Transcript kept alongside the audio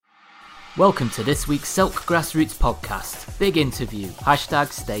Welcome to this week's Selk Grassroots podcast. Big interview,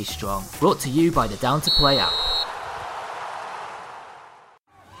 #Stay Strong. Brought to you by the Down to Play app.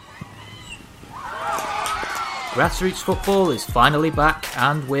 Grassroots football is finally back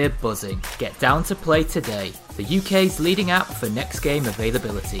and we're buzzing. Get Down to Play today, the UK's leading app for next game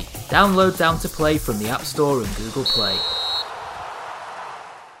availability. Download Down to Play from the App Store and Google Play.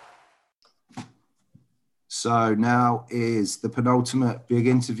 So now is the penultimate big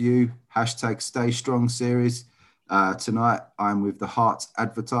interview, #Stay Strong series. Tonight I'm with the Hearts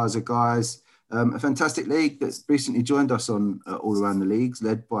Advertiser guys, a fantastic league that's recently joined us on All Around the Leagues,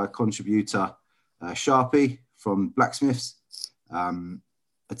 led by contributor Sharpie from Blacksmiths,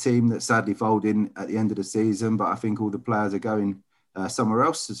 a team that sadly folded at the end of the season, but I think all the players are going somewhere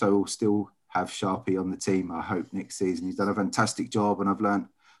else, so we'll still have Sharpie on the team, I hope, next season. He's done a fantastic job and I've learned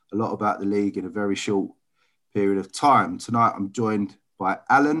a lot about the league in a very short period of time. Tonight I'm joined by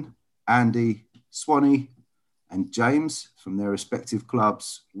Alan, Andy, Swanee and James from their respective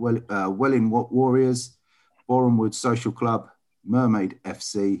clubs, Welling Warriors, Borehamwood Social Club, Mermaid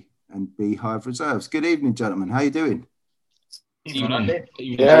FC and Beehive Reserves. Good evening, gentlemen. How are you doing?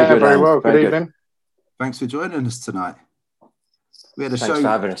 Yeah, very well. Good evening. Thanks for joining us tonight. We had a Thanks show. for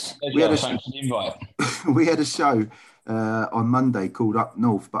having us. We had a show on Monday called Up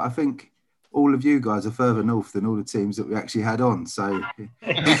North, but I think all of you guys are further north than all the teams that we actually had on. So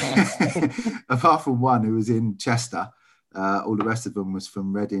apart from one who was in Chester, all the rest of them was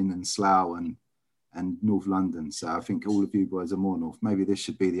from Reading and Slough and North London. So I think all of you boys are more north. Maybe this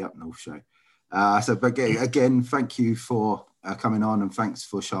should be the Up North show. But again, thank you for coming on and thanks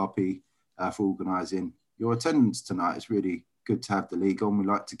for Sharpie for organising your attendance tonight. It's really good to have the league on. We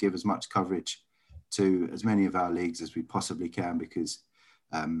like to give as much coverage to as many of our leagues as we possibly can because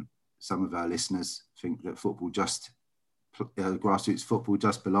some of our listeners think that grassroots football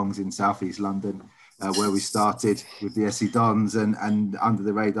just belongs in South East London, where we started with the SE Dons and under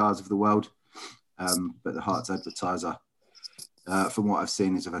the radars of the world. But the Hearts Advertiser, from what I've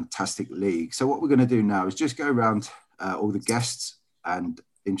seen, is a fantastic league. So what we're going to do now is just go around all the guests and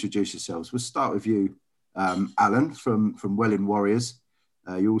introduce yourselves. We'll start with you, Alan, from Welling Warriors.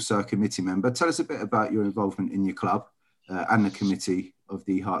 You're also a committee member. Tell us a bit about your involvement in your club and the committee of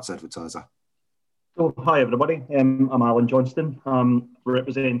the Hearts Advertiser. So, hi everybody, I'm Alan Johnston. I'm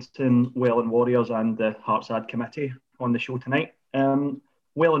representing Welling Warriors and the Hearts Ad Committee on the show tonight.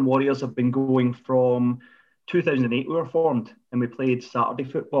 Welling Warriors have been going from 2008 we were formed and we played Saturday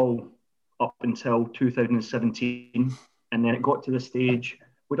football up until 2017, and then it got to the stage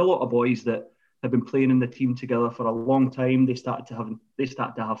with a lot of boys that had been playing in the team together for a long time. They started to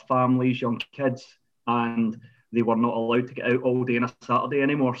have families, young kids, and they were not allowed to get out all day on a Saturday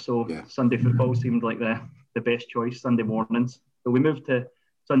anymore. So Sunday football seemed like the best choice, Sunday mornings. So we moved to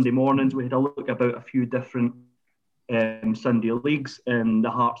Sunday mornings. We had a look about a few different Sunday leagues, and the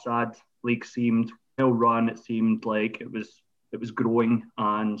Hearts Ad League seemed well run. It seemed like it was growing,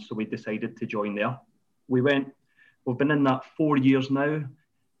 and so we decided to join there. We've been in that 4 years now.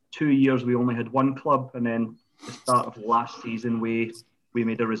 2 years we only had one club, and then the start of last season we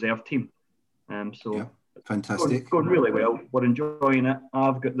made a reserve team. Fantastic. Going really well. We're enjoying it.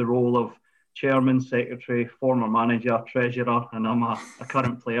 I've got the role of chairman, secretary, former manager, treasurer, and I'm a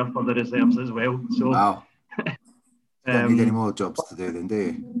current player for the reserves as well. So, wow. Don't need any more jobs to do then, do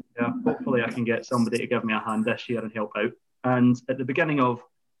you? Yeah, hopefully I can get somebody to give me a hand this year and help out. And at the beginning of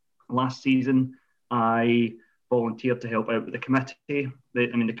last season, I volunteered to help out with the committee.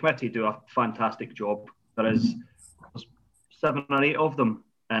 The committee do a fantastic job. There's 7 or 8 of them.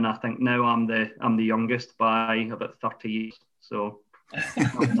 And I think now I'm the youngest by about 30 years. So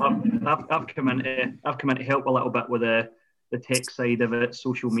I've come in to help a little bit with the tech side of it,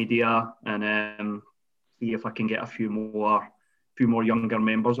 social media, and see if I can get a few more younger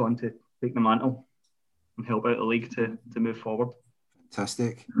members on to take the mantle and help out the league to move forward.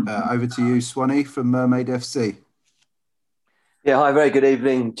 Fantastic. Over to you, Swanee from Mermaid FC. Yeah, hi, very good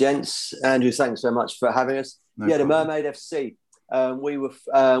evening, gents. Andrew, thanks very much for having us. No problem. The Mermaid FC. We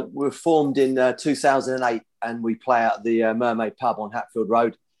were formed in 2008 and we play at the Mermaid Pub on Hatfield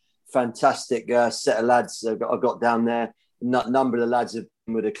Road. Fantastic set of lads I've got down there. A number of the lads have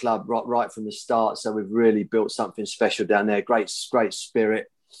been with the club right from the start, so we've really built something special down there. Great spirit,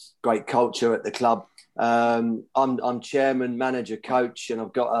 great culture at the club. I'm chairman, manager, coach, and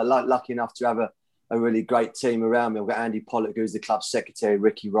I've got lucky enough to have a really great team around me. I've got Andy Pollock, who's the club secretary,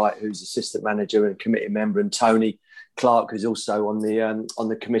 Ricky Wright, who's assistant manager and committee member, and Tony Clark, who's also on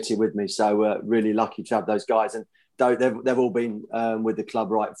the committee with me. So really lucky to have those guys. And they've all been with the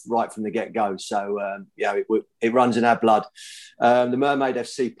club right from the get-go. So, it runs in our blood. The Mermaid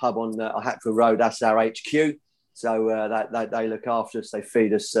FC pub on Hatfield Road, that's our HQ. So they look after us. They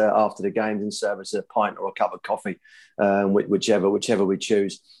feed us after the games and serve us a pint or a cup of coffee, whichever we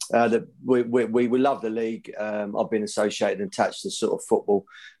choose. We love the league. I've been associated and attached to sort of football,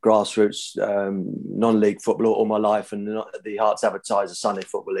 grassroots, non-league football all my life, and the Hearts Advertiser Sunday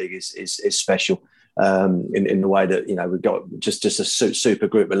Football League is special in the way that we've got just a super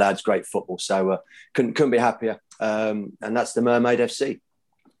group of lads, great football. So couldn't be happier. And that's the Mermaid FC.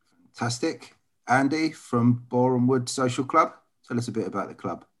 Fantastic. Andy from Boreham Wood Social Club. Tell us a bit about the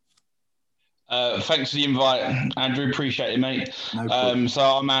club. Thanks for the invite, Andrew. Appreciate it, mate. No problem. So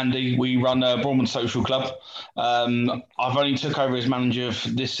I'm Andy. We run Boreham Wood Social Club. I've only took over as manager for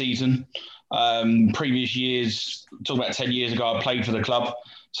this season. Previous years, talking about 10 years ago, I played for the club.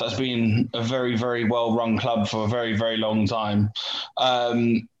 So it's been a very, very well-run club for a very, very long time.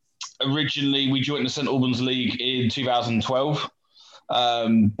 Originally, we joined the St Albans League in 2012.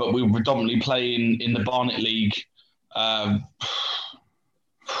 But we were predominantly playing in the Barnet League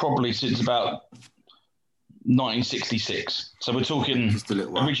probably since about 1966. So we're talking,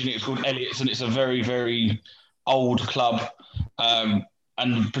 originally it's called Elliott's, and it's a very, very old club. And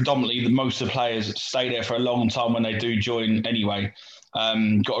predominantly most of the players stay there for a long time when they do join anyway.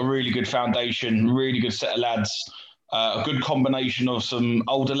 Got a really good foundation, really good set of lads, a good combination of some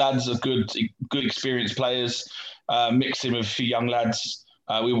older lads, of good experienced players, mixed in with a few young lads.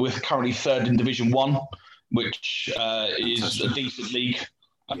 We're currently third in Division 1, which is a decent league.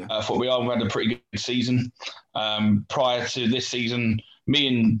 I thought we had a pretty good season. Prior to this season, me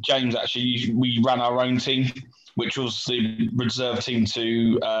and James actually, we ran our own team, which was the reserve team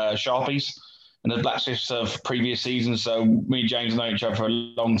to Sharpies and the Blacksmiths of previous seasons. So me and James know each other for a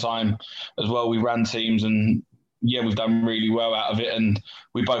long time as well. We ran teams and we've done really well out of it, and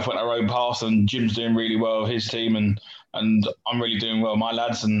we both went our own path, and Jim's doing really well with his team, and I'm really doing well with my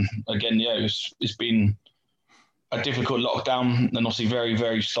lads. And again, it's been a difficult lockdown and obviously very,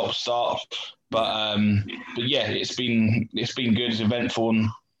 very stop-start. But it's been good, it's eventful, and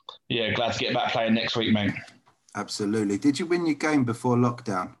glad to get back playing next week, mate. Absolutely. Did you win your game before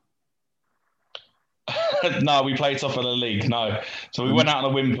lockdown? No, we played top of the league, no. So we went out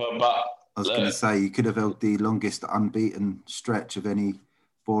on a whimper, but I was going to say, you could have held the longest unbeaten stretch of any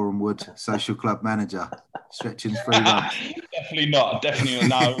Boreham Wood Social Club manager, stretching 3 months. Definitely not.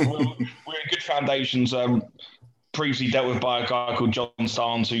 No, we're in good foundations. Previously dealt with by a guy called John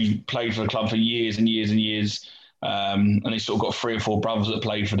Starnes, who played for the club for years and years and years. And he's sort of got 3 or 4 brothers that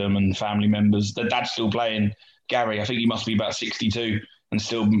played for them and family members. Their dad's still playing. Gary, I think he must be about 62 and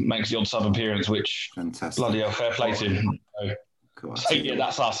still makes the odd sub appearance, which fantastic. Bloody hell, fair play to him. So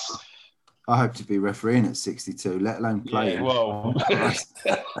that's us. I hope to be refereeing at 62, let alone playing. Yeah, well,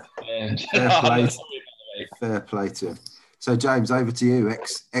 fair play to him. So, James, over to you,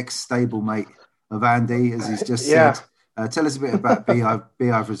 ex-stablemate of Andy, as he's just said. Tell us a bit about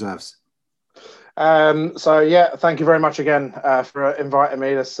Beehive Reserves. Thank you very much again for inviting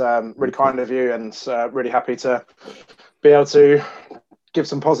me. That's really kind of you, and really happy to be able to give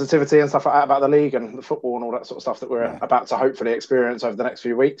some positivity and stuff like that about the league and the football and all that sort of stuff that we're about to hopefully experience over the next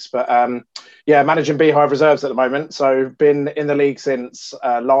few weeks. But managing Beehive Reserves at the moment. So been in the league since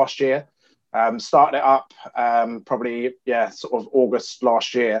last year. Started it up probably sort of August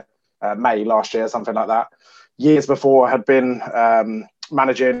last year, May last year, something like that. Years before, I had been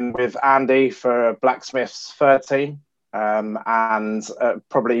managing with Andy for Blacksmith's third team. And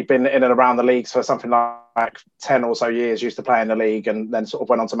probably been in and around the leagues for something like 10 or so years. Used to play in the league, and then sort of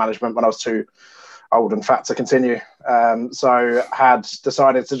went on to management when I was too old and fat to continue. So had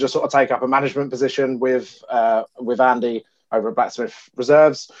decided to just sort of take up a management position with Andy over at Blacksmith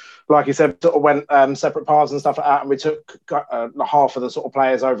Reserves. Like you said, sort of went separate paths and stuff like that, and we took half of the sort of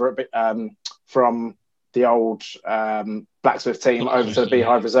players over from the old Blacksmith team over to the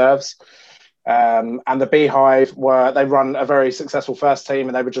Beehive Reserves. And the Beehive they run a very successful first team,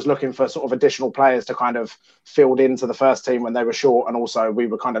 and they were just looking for sort of additional players to kind of fill into the first team when they were short, and also we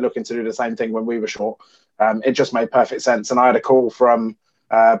were kind of looking to do the same thing when we were short. It just made perfect sense. And I had a call from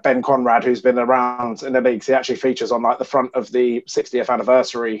Ben Conrad, who's been around in the leagues. He actually features on like the front of the 60th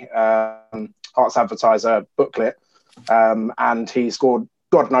anniversary Hearts Advertiser booklet, and he scored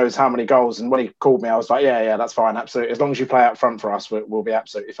God knows how many goals. And when he called me, I was like, yeah, that's fine, absolutely. As long as you play up front for us, we'll be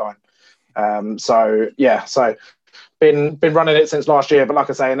absolutely fine. So been running it since last year, but like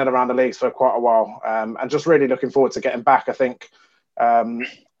I say, in and around the leagues for quite a while, and just really looking forward to getting back. I think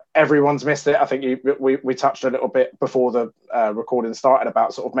everyone's missed it. I think we touched a little bit before the recording started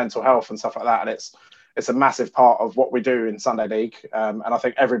about sort of mental health and stuff like that, and it's a massive part of what we do in Sunday League. And I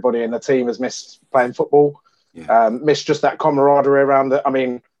think everybody in the team has missed playing football, missed just that camaraderie around it. I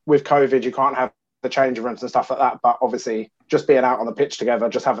mean, with COVID, you can't have the changing rooms and stuff like that. But obviously, just being out on the pitch together,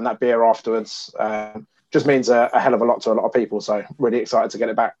 just having that beer afterwards, just means a hell of a lot to a lot of people. So really excited to get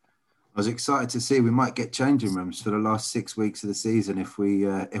it back. I was excited to see we might get changing rooms for the last 6 weeks of the season if we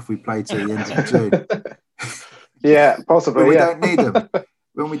play till the end of June. Yeah, possibly. But we don't need them.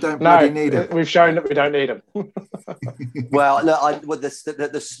 When we don't bloody need them. We've shown that we don't need them. Well, look,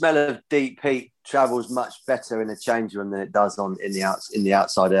 the smell of deep heat travels much better in a change room than it does in the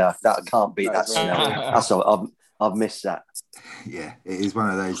outside air. That can't beat that smell. That's all. I've missed that. Yeah, it is one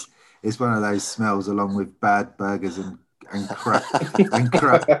of those. It's one of those smells, along with bad burgers and crap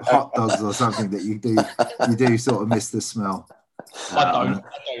hot dogs or something, that you do sort of miss the smell. I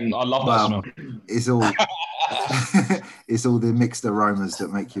don't. I love that smell. It's all it's all the mixed aromas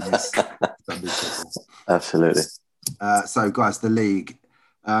that make you miss Sunday football. Absolutely. So, guys, the league.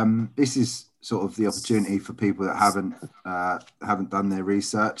 This is sort of the opportunity for people that haven't done their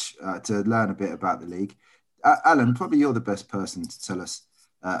research to learn a bit about the league. Alan, probably you're the best person to tell us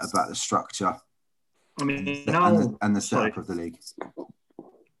about the structure. I mean, and the setup of the league.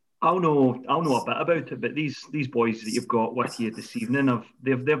 I'll know a bit about it, but these boys that you've got with you this evening,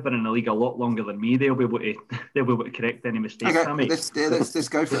 they've been in the league a lot longer than me. They'll be able to correct any mistakes. Okay, let's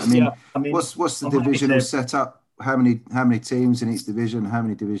go for it. I mean, what's the divisional setup? How many teams in each division? How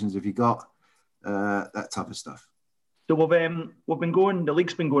many divisions have you got? That type of stuff. So we've been going. The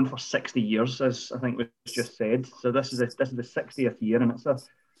league's been going for 60 years, as I think was just said. So this is the 60th year, and it's a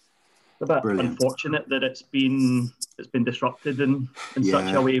bit unfortunate that it's been disrupted in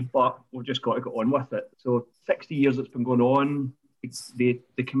such a way, but we've just got to go on with it. So 60 years it's been going on. The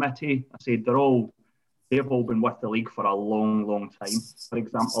committee, I said, they've all been with the league for a long, long time. For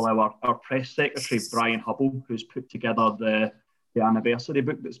example, our press secretary, Brian Hubble, who's put together the anniversary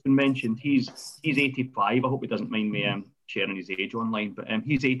book that's been mentioned, he's 85. I hope he doesn't mind me sharing his age online, but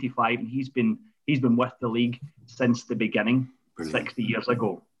he's 85 and he's been with the league since the beginning. Brilliant. 60 years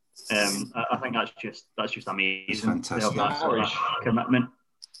ago. I think that's just amazing. Fantastic. That sort of commitment.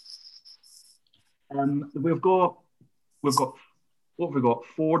 We've got what have we got?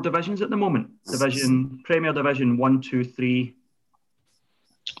 4 divisions at the moment. Premier Division 1, 2, 3,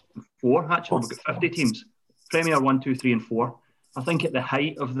 4. Actually, we've got 50 teams. Premier 1, 2, 3, and 4. I think at the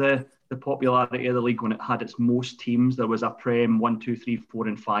height of the popularity of the league, when it had its most teams, there was a Prem 1, 2, 3, 4,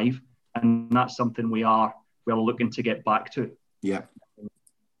 and 5, and that's something we're looking to get back to. Yeah.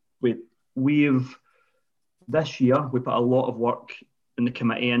 We've this year we put a lot of work in the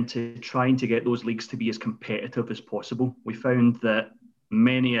committee into trying to get those leagues to be as competitive as possible. We found that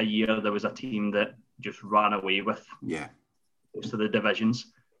many a year there was a team that just ran away with most of the divisions,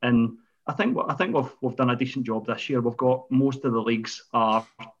 and I think we've done a decent job this year. We've got most of the leagues are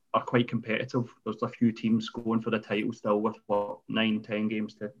quite competitive. There's a few teams going for the title still with 9-10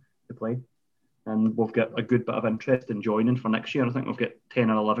 games to play. And we've got a good bit of interest in joining for next year. I think we've got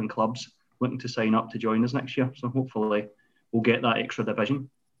 10 or 11 clubs looking to sign up to join us next year. So hopefully we'll get that extra division.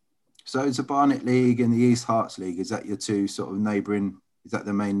 So it's a Barnet League and the East Hearts League. Is that your two sort of neighbouring? Is that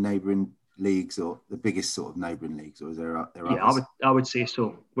the main neighbouring leagues or the biggest sort of neighbouring leagues? Or is there others? I would say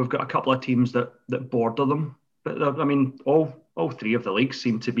so. We've got a couple of teams that border them. But I mean, all 3 of the leagues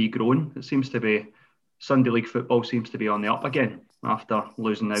seem to be growing. It seems to be Sunday League football seems to be on the up again after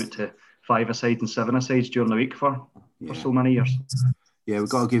losing out to 5-a-side and 7-a-sides during the week for so many years. Yeah, we've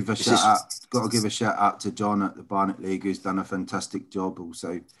got to give a shout out. Got to give a shout out to John at the Barnet League, who's done a fantastic job.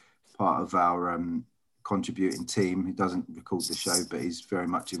 Also, part of our contributing team. He doesn't record the show, but he's very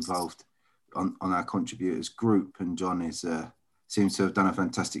much involved on our contributors group. And John seems to have done a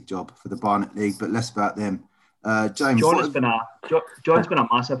fantastic job for the Barnet League. But less about them. James, John's been a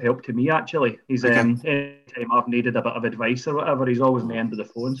massive help to me, actually. He's anytime I've needed a bit of advice or whatever, he's always on the end of the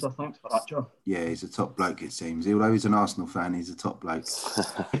phone, so thanks for that, John. Yeah, he's a top bloke, it seems. Although he's an Arsenal fan, he's a top bloke. Just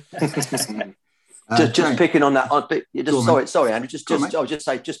picking on that. Sorry, Andrew. I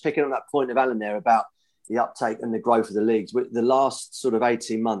was just picking on that point of Alan there about the uptake and the growth of the leagues. The last sort of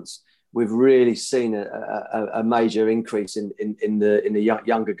 18 months, we've really seen a major increase in the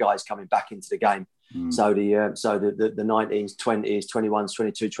younger guys coming back into the game. So the 19s, 20s, 21s,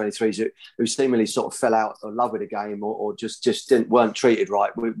 22, 23s who seemingly sort of fell out of love with the game or just weren't treated right.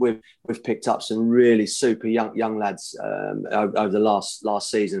 We've picked up some really super young lads over the last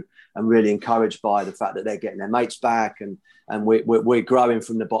season, and really encouraged by the fact that they're getting their mates back and we're growing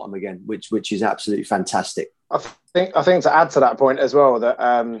from the bottom again, which is absolutely fantastic. I think to add to that point as well that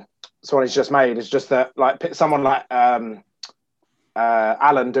Swanee's just made is just that like someone like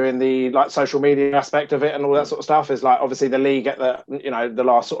Alan doing the like social media aspect of it and all that sort of stuff. Is like obviously the league at the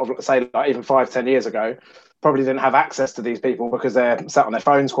last sort of say like even 5-10 years ago probably didn't have access to these people because they're sat on their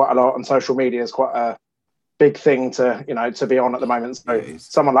phones quite a lot, and social media is quite a big thing to be on at the moment. So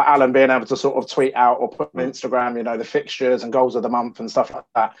someone like Alan being able to sort of tweet out or put on Instagram, the fixtures and goals of the month and stuff like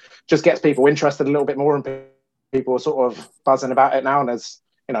that, just gets people interested a little bit more, and people are sort of buzzing about it now. And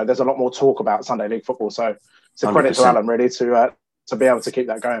there's a lot more talk about Sunday League football. So it's a credit to Alan really to be able to keep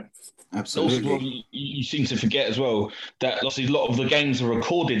that going. Absolutely. Also, you seem to forget as well that obviously a lot of the games are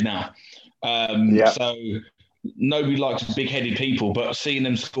recorded now. So nobody likes big-headed people, but seeing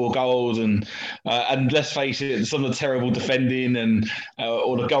them score goals and let's face it, some of the terrible defending and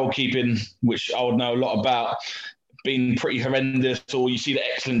or the goalkeeping, which I would know a lot about, being pretty horrendous, or you see the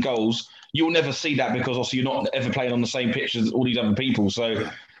excellent goals, you'll never see that because obviously you're not ever playing on the same pitch as all these other people. So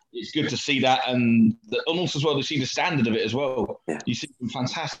it's good to see that, and also as well to see the standard of it as well. Yeah. You see some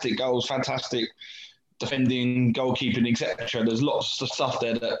fantastic goals, fantastic defending, goalkeeping, etc. There's lots of stuff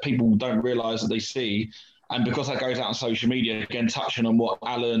there that people don't realise that they see. And because that goes out on social media, again, touching on what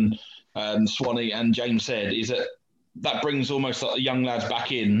Alan, Swanee and James said, is that brings almost like the young lads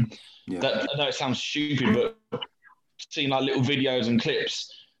back in. Yeah. That, I know it sounds stupid, but seeing like little videos and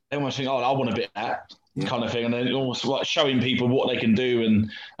clips, they almost think, I want a bit of that kind of thing. And then almost like showing people what they can do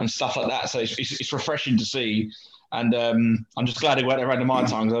and stuff like that. So it's refreshing to see. And I'm just glad it went around to my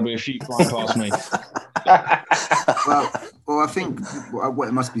time, because there'll be a few flying past me. Well, I think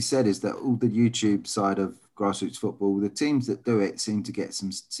what must be said is that all the YouTube side of grassroots football, the teams that do it seem to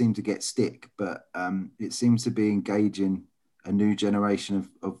get stick, but it seems to be engaging a new generation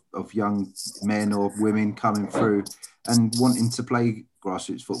of young men or women coming through and wanting to play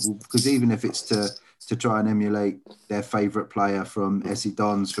grassroots football, because even if it's to try and emulate their favourite player from SE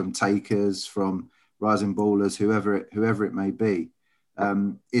Dons, from Takers, from Rising Ballers, whoever it may be,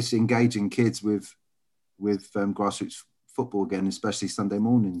 it's engaging kids with grassroots football again, especially Sunday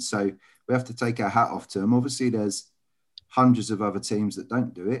mornings. So we have to take our hat off to them. Obviously, there's hundreds of other teams that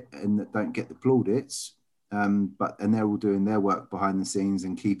don't do it and that don't get the plaudits, and they're all doing their work behind the scenes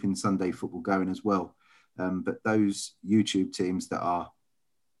and keeping Sunday football going as well. But those YouTube teams that are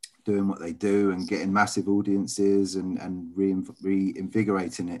doing what they do and getting massive audiences and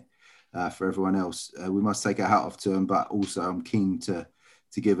reinvigorating it for everyone else, we must take our hat off to them. But also, I'm keen to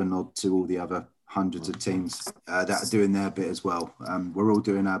give a nod to all the other hundreds of teams that are doing their bit as well. We're all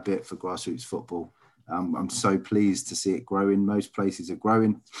doing our bit for grassroots football. I'm so pleased to see it growing. Most places are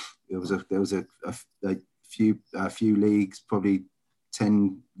growing. There was a few leagues probably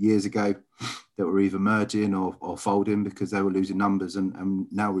 10 years ago that were either merging or folding because they were losing numbers,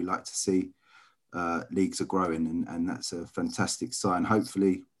 and now we like to see leagues are growing, and that's a fantastic sign.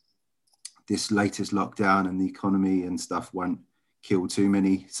 Hopefully this latest lockdown and the economy and stuff won't kill too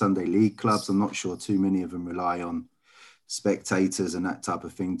many Sunday league clubs. I'm not sure too many of them rely on spectators and that type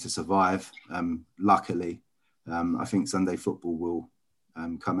of thing to survive. Luckily, I think Sunday football will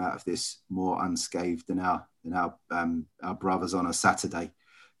come out of this more unscathed than our brothers on a Saturday,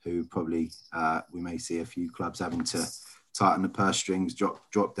 who probably we may see a few clubs having to tighten the purse strings,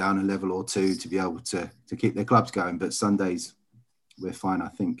 drop down a level or two to be able to keep their clubs going. But Sundays, we're fine, I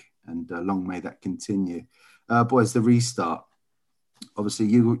think, and long may that continue. Boys, the restart. Obviously,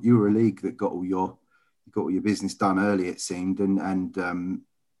 you were a league that got all your business done early, it seemed, and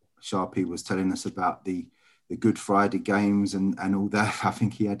Sharpie was telling us about the Good Friday games and all that. I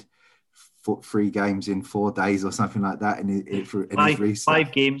think he had 3 games in 4 days or something like that in his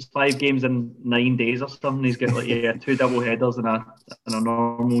restart. 5 games in 9 days or something. He's got 2 double headers and a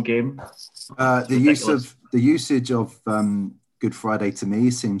normal game. The usage of Good Friday to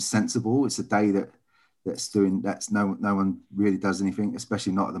me seems sensible. It's a day that's no one really does anything,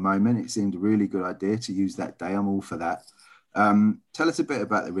 especially not at the moment. It seemed a really good idea to use that day. I'm all for that. Tell us a bit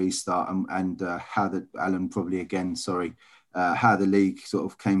about the restart and how Alan probably again, how the league sort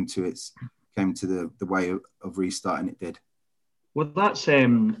of came to the way of restarting it did. Well, that's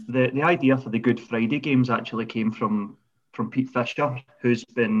the idea for the Good Friday games actually came from Pete Fisher, who's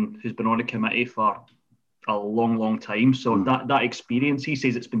been on a committee for a long time. So that experience, he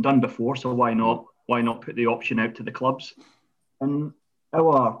says it's been done before, so why not put the option out to the clubs? And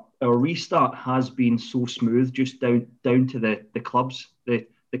our restart has been so smooth, just down to the clubs, the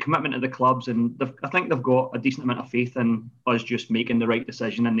commitment of the clubs, and I think they've got a decent amount of faith in us just making the right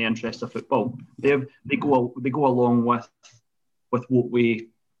decision in the interest of football. They go along with what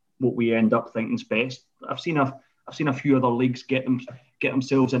we end up thinking is best. I've seen a few other leagues get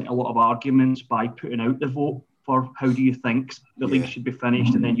themselves into a lot of arguments by putting out the vote for how do you think the league should be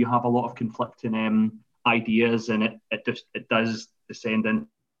finished, and then you have a lot of conflicting ideas, and it does descend into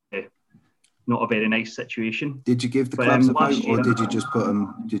not a very nice situation. Did you give the clubs a vote, or did you just put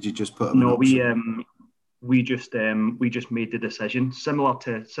them? Did you just put them? No, we just made the decision similar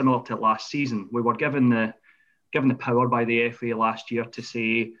to last season. We were given the power by the FA last year to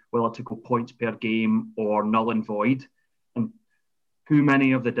say whether to go points per game or null and void, and too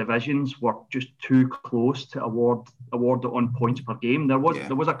many of the divisions were just too close to award it on points per game. There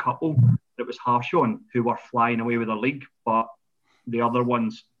was a couple that was harsh on who were flying away with the league, but the other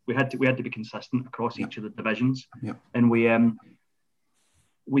ones we had to be consistent across each of the divisions. And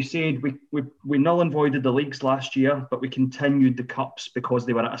we said we null and voided the leagues last year, but we continued the cups because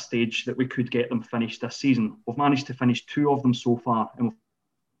they were at a stage that we could get them finished this season. We've managed to finish 2 of them so far, and we've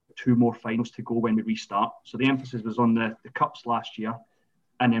 2 more finals to go when we restart. So the emphasis was on the cups last year,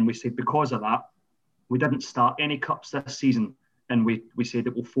 and then we said because of that, we didn't start any cups this season, and we said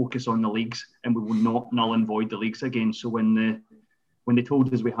that we'll focus on the leagues and we will not null and void the leagues again. So when they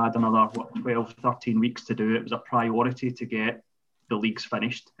told us we had another 12, 13 weeks to do it, it was a priority to get the leagues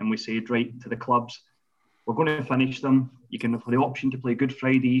finished, and we said right to the clubs, we're going to finish them. You can have the option to play Good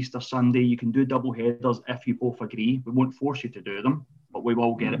Friday, Easter Sunday. You can do double headers if you both agree. We won't force you to do them, but we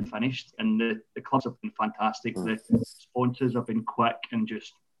will get it finished. And the clubs have been fantastic. The sponsors have been quick and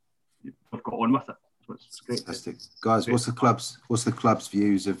just have got on with it. So it's great. Fantastic, guys. What's the club's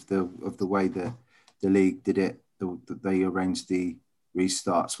views of the way the league did it? They arranged the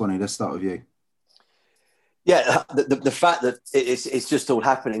restart. Swanee, let's start with you. Yeah, the fact that it's just all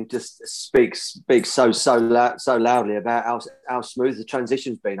happening just speaks so loudly about how smooth the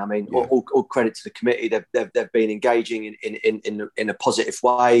transition's been. I mean, all credit to the committee. They've been engaging in a positive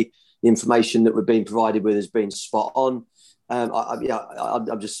way. The information that we're being provided with has been spot on.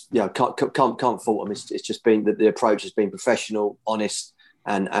 I'm just can't fault them. It's just been that the approach has been professional, honest,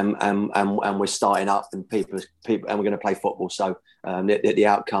 and we're starting up, and people and we're going to play football. So the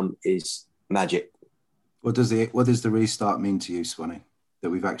outcome is magic. What does the restart mean to you, Swanee?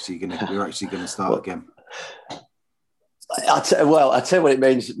 That we're actually going to start again. I'll tell you what it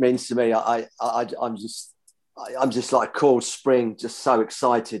means to me. I'm just like a cold spring, just so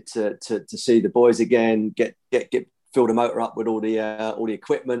excited to see the boys again. Get fill the motor up with all the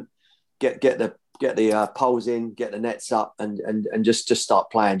equipment. Get the poles in, get the nets up, and just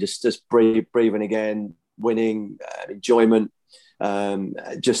start playing. Just breathing again, winning, enjoyment.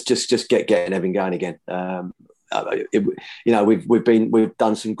 Just getting everything going again. We've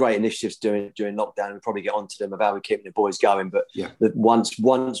done some great initiatives during lockdown. We'll probably get onto them about keeping the boys going. But once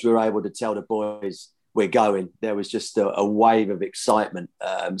we were able to tell the boys we're going, there was just a wave of excitement,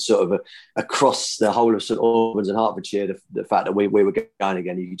 sort of across the whole of St Albans and Hertfordshire. The fact that we were going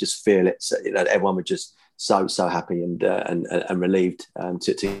again, you could just feel it. So, everyone was just so happy and relieved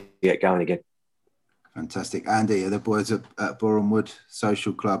to get going again. Fantastic. Andy, the boys at Boreham Wood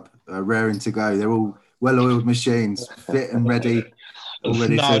Social Club raring to go. They're all well-oiled machines, fit and ready.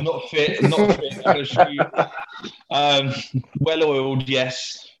 Not fit. I can assure you. Well-oiled,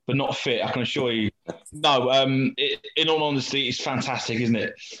 yes, but not fit, I can assure you. No, in all honesty, it's fantastic, isn't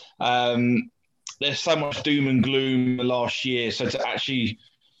it? There's so much doom and gloom last year, so to actually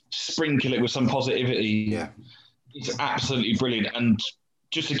sprinkle it with some positivity, it's absolutely brilliant. And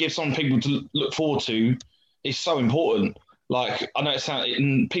just to give some people to look forward to is so important. Like, I know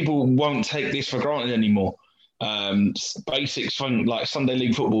people won't take this for granted anymore. Basics from like Sunday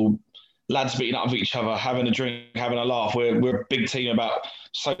League football, lads beating up with each other, having a drink, having a laugh. We're a big team about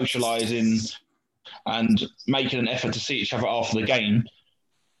socialising and making an effort to see each other after the game.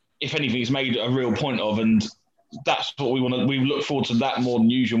 If anything, it's made a real point of, and that's what we want to. We look forward to that more than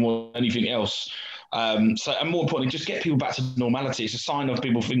usual, more than anything else. And more importantly, just get people back to normality. It's a sign of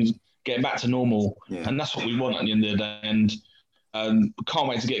things getting back to normal, and that's what we want at the end of the day. And can't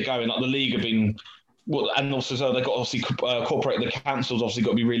wait to get going. Like the league have been, and also they've got obviously cooperate. The council's obviously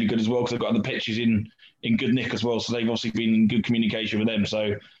got to be really good as well because they've got the pitches in good nick as well. So they've obviously been in good communication with them.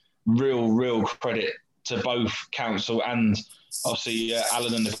 So real credit to both council and obviously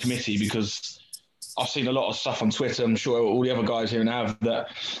Alan and the committee, because I've seen a lot of stuff on Twitter. I'm sure all the other guys here have that.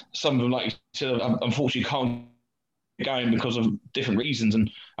 Some of them, like you said, unfortunately can't get going because of different reasons, and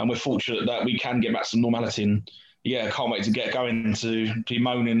we're fortunate that we can get back to normality. And can't wait to get going to be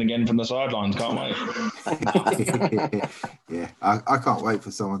moaning again from the sidelines. Can't wait. I can't wait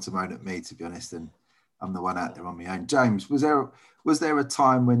for someone to moan at me, to be honest. And I'm the one out there on my own. James, was there a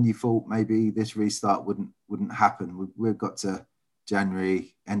time when you thought maybe this restart wouldn't happen? We've got to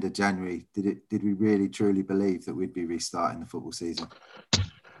January, end of January. Did we really truly believe that we'd be restarting the football season?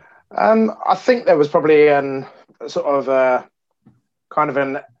 I think there was probably an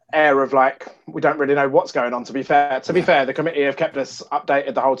air of like we don't really know what's going on. To be fair, the committee have kept us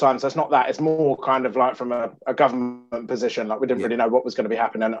updated the whole time, so it's not that. It's more kind of like from a government position. Like we didn't really know what was going to be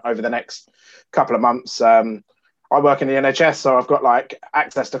happening over the next couple of months. I work in the NHS, so I've got like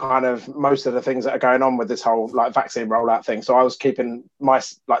access to kind of most of the things that are going on with this whole like vaccine rollout thing. So I was keeping my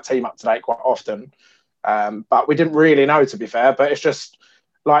like team up to date quite often, but we didn't really know, to be fair. But it's just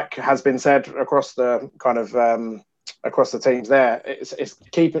like has been said across the kind of across the teams there, it's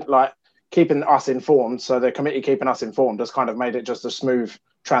keeping us informed. So the committee keeping us informed has kind of made it just a smooth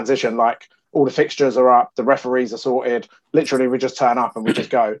transition. Like all the fixtures are up, the referees are sorted. Literally, we just turn up and we just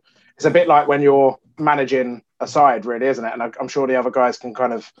go. It's a bit like when you're managing a side, really, isn't it? And I'm sure the other guys can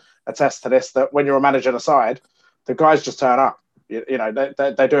kind of attest to this, that when you're managing a side, the guys just turn up. You know,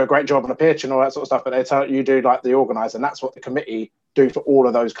 they do a great job on the pitch and all that sort of stuff, but they tell you do like the organiser, and that's what the committee do for all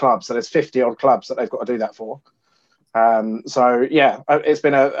of those clubs. So there's 50 odd clubs that they've got to do that for. So yeah, it's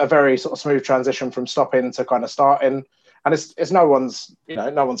been a very sort of smooth transition from stopping to kind of starting, and it's no one's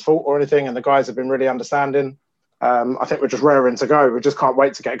fault or anything, and the guys have been really understanding. I think we're just raring to go. We just can't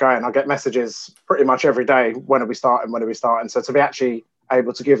wait to get going. I get messages pretty much every day. When are we starting? So to be actually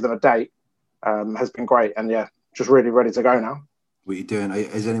able to give them a date has been great, and yeah, just really ready to go now. What are you doing?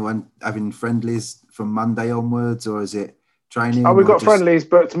 Is anyone having friendlies from Monday onwards, or is it training? Oh, we've got friendlies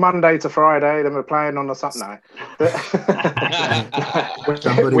booked Monday to Friday. Then we're playing on the Sunday. There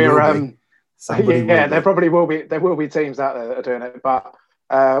probably will be. There will be teams out there that are doing it, but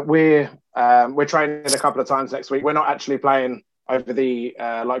we're training a couple of times next week. We're not actually playing over the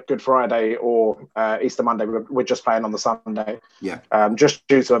like Good Friday or Easter Monday. We're just playing on the Sunday. Yeah. Just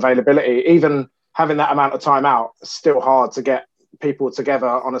due to availability, even having that amount of time out, it's still hard to get people together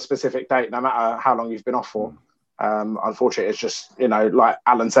on a specific date, no matter how long you've been off for. Unfortunately, it's just, you know, like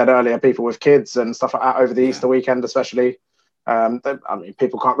Alan said earlier, people with kids and stuff like that over the Easter weekend, especially.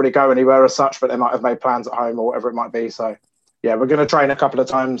 People can't really go anywhere as such, but they might have made plans at home or whatever it might be. So, yeah, we're going to train a couple of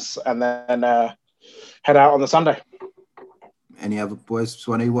times and then head out on the Sunday. Any other boys,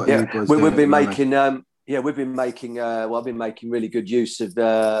 Swanee? What are you boys doing? We've been making. I've been making really good use of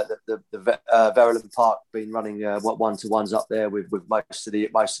the Verulam Park. Been running one-to-ones up there with most of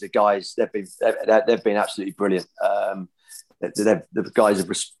the guys. They've been absolutely brilliant. The guys have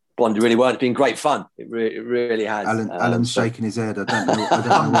responded really well. It's been great fun. It really has. Alan's shaking his head. I don't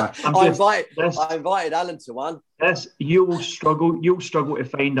know why. I invited Alan to one. Yes, you'll struggle to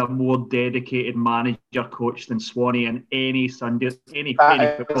find a more dedicated manager coach than Swanee in any Sunday, any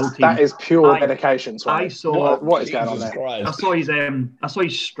football team. That is pure dedication, Swanee. I saw what is going on there. Christ. I saw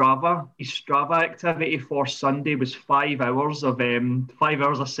his Strava. His Strava activity for Sunday was 5 hours of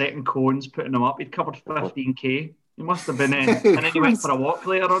setting cones, putting them up. He'd covered 15k. He must have been in, and then he went for a walk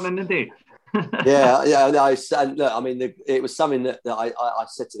later on in the day. It was something that I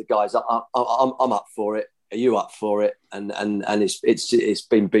said to the guys. I'm up for it. Are you up for it? And it's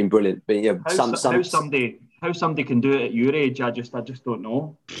been brilliant. How somebody can do it at your age, I just don't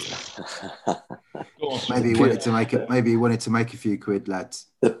know. Maybe he wanted to make it. Maybe he wanted to make a few quid, lads.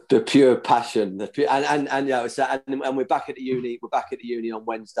 The pure passion, and we're back at the uni. We're back at the uni on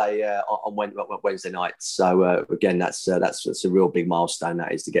Wednesday on Wednesday nights. So again, that's a real big milestone.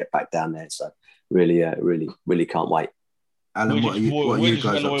 That is to get back down there. So really can't wait. Alan, what are you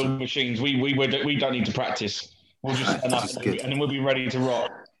guys up to? Machines. We don't need to practice. We'll just stand up and then we'll be ready to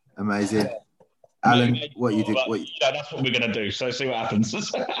rock. Amazing. Alan, what you do? Yeah, that's what we're going to do. So see what happens.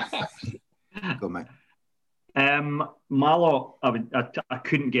 Go on, mate. My lot, I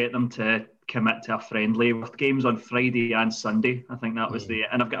couldn't get them to commit to a friendly with games on Friday and Sunday. I think that was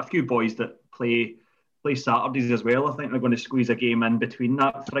and I've got a few boys that play Saturdays as well. I think they're going to squeeze a game in between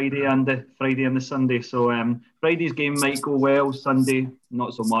that Friday and the Sunday. So Friday's game might go well, Sunday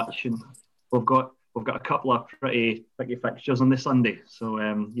not so much, and we've got a couple of pretty tricky fixtures on the Sunday. So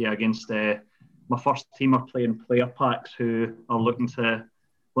against my first team are playing Player Packs, who are looking to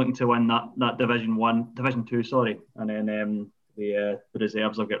win that Division 2, sorry, and then the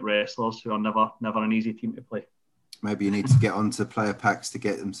reserves have got Wrestlers, who are never an easy team to play. Maybe you need to get onto Player Packs to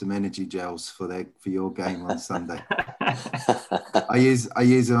get them some energy gels for your game on Sunday. I use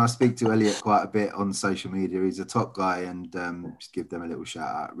them. I speak to Elliot quite a bit on social media. He's a top guy, and just give them a little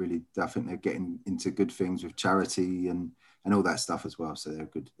shout out. Really, I think they're getting into good things with charity and all that stuff as well. So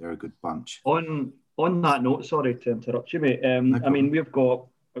they're a good bunch. On that note, sorry to interrupt you, mate. We've got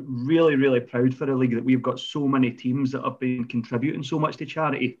really, really proud for the league that we've got so many teams that have been contributing so much to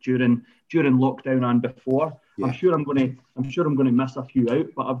charity during lockdown and before. Yeah. I'm sure I'm going to miss a few out,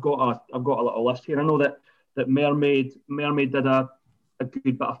 but I've got a little list here. I know that Mermaid did a a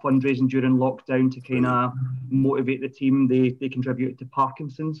good bit of fundraising during lockdown to kind of motivate the team. They contributed to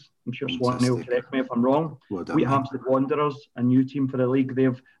Parkinson's. I'm sure Swanee will correct me if I'm wrong. Well done, Wheat Hampstead Wanderers, a new team for the league,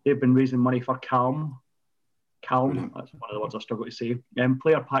 they've been raising money for Calm. Brilliant. That's one of the words I struggle to say.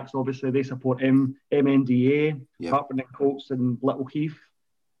 Player packs, obviously, they support MNDA, Hartford and Colts and Little Heath.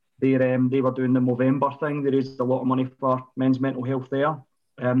 They were doing the Movember thing. They raised a lot of money for men's mental health there.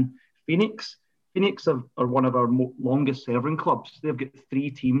 Phoenix are one of our longest serving clubs. They've got 3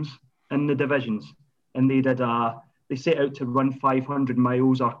 teams in the divisions, and they set out to run 500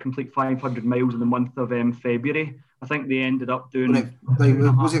 miles or complete 500 miles in the month of February. I think they ended up doing...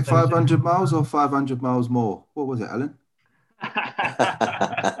 Was it 500 miles or 500 miles more? What was it, Alan?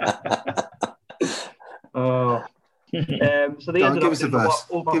 So they ended up doing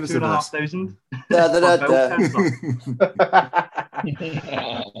over 2,500.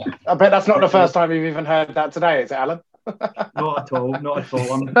 I bet that's not the first time you've even heard that today, is it, Alan? Not at all.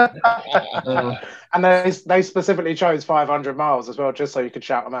 And they specifically chose 500 miles as well, just so you could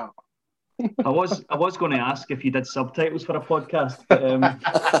shout them out. I was going to ask if you did subtitles for a podcast, but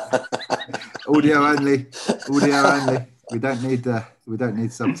audio only. We don't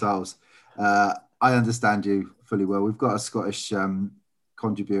need subtitles. I understand you fully well. We've got a Scottish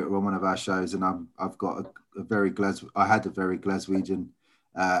contributor on one of our shows, and I've got I had a very Glaswegian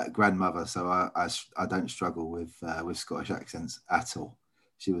grandmother, so I don't struggle with Scottish accents at all.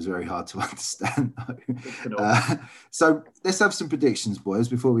 She was very hard to understand. So let's have some predictions, boys,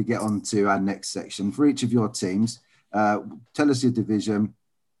 before we get on to our next section. For each of your teams, tell us your division,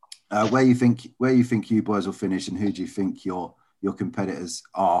 where you think you boys will finish, and who do you think your competitors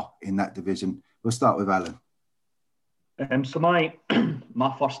are in that division. We'll start with Alan. So my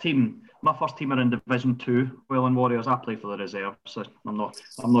first team are in Division 2, Welland Warriors. I play for the reserve, so I'm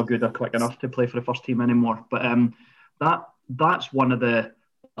not good or quick enough to play for the first team anymore. But that's one of the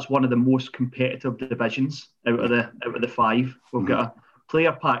most competitive divisions out of the 5. We've got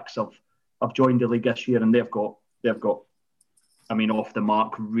player packs have joined the league this year, and they've got off the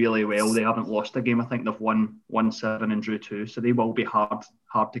mark really well. They haven't lost a game. I think they've won 7 and drew 2, so they will be hard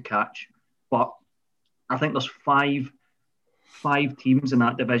to catch. But I think there's five teams in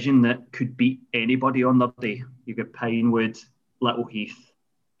that division that could beat anybody on their day. You've got Pinewood, Little Heath,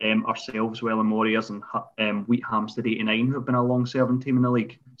 ourselves, Welland Warriors, and Wheat Hampstead 89, who have been a long-serving team in the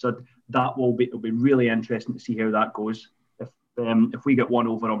league. So it'll be really interesting to see how that goes. If we get one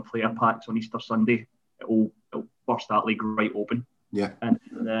over on player packs on Easter Sunday, it'll burst that league right open. Yeah. And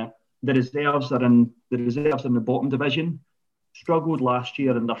the reserves are in the bottom division. Struggled last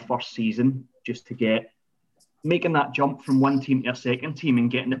year in their first season just to making that jump from one team to a second team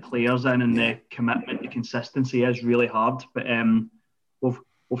and getting the players in, and the commitment, the consistency is really hard. But we've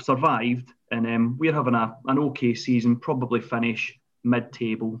survived, and we're having an okay season. Probably finish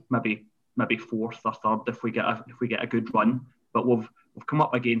mid-table, maybe 4th or 3rd if we get a good run. But we've come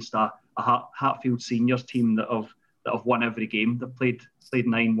up against a Hatfield Seniors team that have won every game. They've played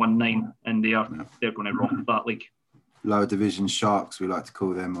 9, won 9, and they're going to rock that league. Lower division sharks, we like to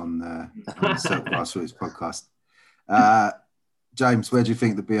call them on the Silk Grassroots podcast. James, where do you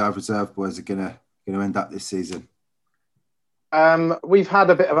think the BI Reserve boys are going to end up this season? We've had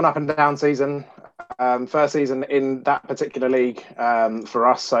a bit of an up and down season. First season in that particular league for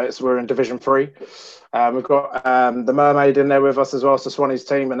us, so we're in Division 3. We've got the Mermaid in there with us as well, so Swanee's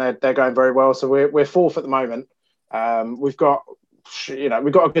team, and they're going very well. So we're 4th at the moment. We've got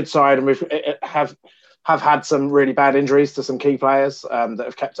a good side, and we've have had some really bad injuries to some key players that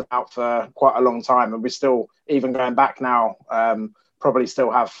have kept them out for quite a long time, and we still, even going back now, probably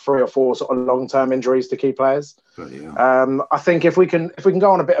still have 3 or 4 sort of long-term injuries to key players. I think if we can go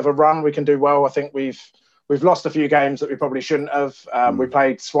on a bit of a run, we can do well. I think we've lost a few games that we probably shouldn't have. We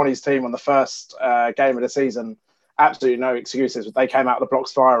played Swanee's team on the first game of the season. Absolutely no excuses. They came out of the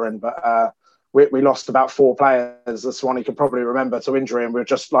blocks firing, but we lost about 4 players, as Swanee could probably remember, to injury, and we were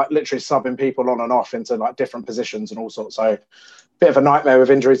just literally subbing people on and off into different positions and all sorts. So bit of a nightmare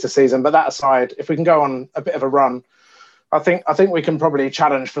with injuries this season. But that aside, if we can go on a bit of a run, I think we can probably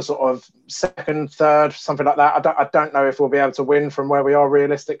challenge for sort of 2nd, 3rd, something like that. I don't know if we'll be able to win from where we are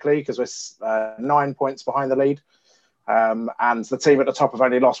realistically, because we're 9 points behind the lead. And the team at the top have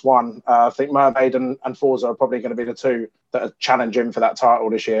only lost 1. I think Mermaid and Forza are probably going to be the 2 that are challenging for that title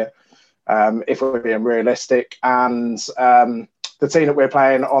this year. If we're being realistic. And the team that we're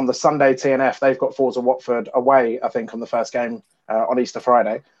playing on the Sunday TNF, they've got Forza Watford away, I think, on the first game on Easter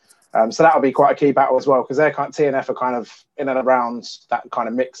Friday. So that'll be quite a key battle as well, because their TNF are kind of in and around that kind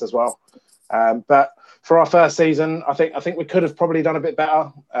of mix as well. But for our first season, I think we could have probably done a bit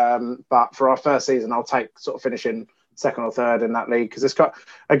better. But for our first season, I'll take sort of finishing second or third in that league, because it's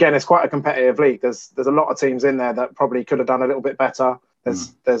quite a competitive league. There's a lot of teams in there that probably could have done a little bit better.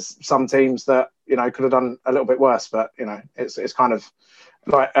 There's some teams that could have done a little bit worse, but it's kind of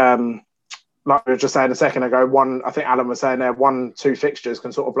like we were just saying a second ago. I think Alan was saying there, 1-2 fixtures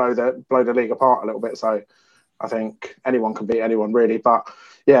can sort of blow the league apart a little bit. So I think anyone can beat anyone really, but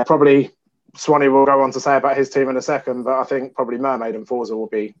yeah, probably Swanee will go on to say about his team in a second, but I think probably Mermaid and Forza will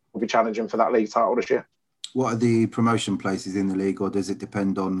be challenging for that league title this year. What are the promotion places in the league, or does it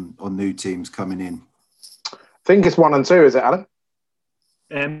depend on new teams coming in? I think it's 1 and 2, is it, Alan?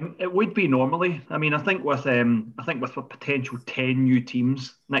 It would be normally. I mean, I think with a potential 10 new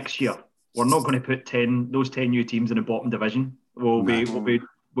teams next year, we're not going to put those 10 new teams in the bottom division. We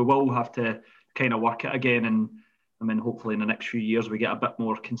will have to kind of work it again, and I mean, hopefully in the next few years we get a bit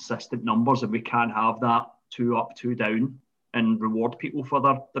more consistent numbers, and we can have that 2 up, 2 down, and reward people for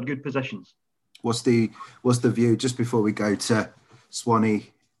their good positions. What's the view, just before we go to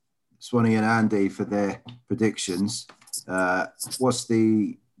Swanee and Andy for their predictions?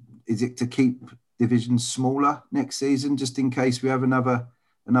 Is it to keep divisions smaller next season, just in case we have another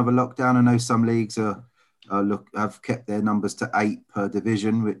lockdown? I know some leagues have kept their numbers to 8 per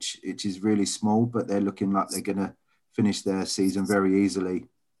division, which is really small, but they're looking like they're going to finish their season very easily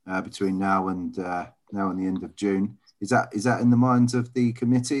between now and the end of June. Is that in the minds of the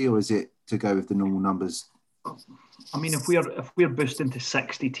committee, or is it to go with the normal numbers? I mean, if we're boosting to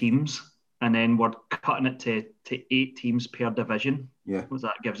 60 teams and then we're cutting it to 8 teams per division,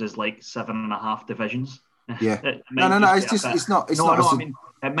 that gives us like 7.5 divisions. Yeah. I mean,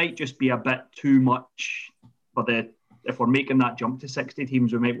 it might just be a bit too much if we're making that jump to 60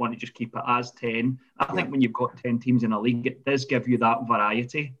 teams, we might want to just keep it as 10. I think when you've got 10 teams in a league, it does give you that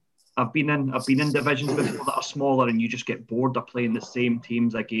variety. I've been in divisions before that are smaller, and you just get bored of playing the same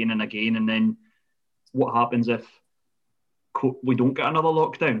teams again and again. And then what happens if we don't get another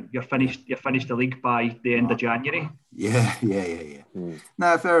lockdown? You're finished the league by the end of January. Yeah.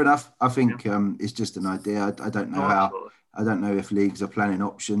 No, fair enough. I think it's just an idea. I don't know how. Absolutely. I don't know if leagues are planning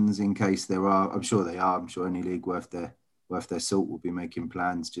options in case there are. I'm sure they are. I'm sure any league worth their salt will be making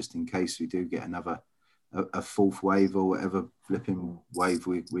plans just in case we do get a fourth wave or whatever flipping wave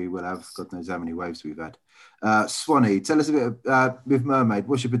we will have. God knows how many waves we've had. Swanee, tell us a bit with Mermaid.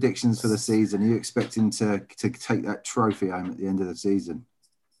 What's your predictions for the season? Are you expecting to take that trophy home at the end of the season?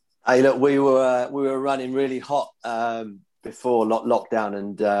 Hey, look, we were running really hot before lockdown,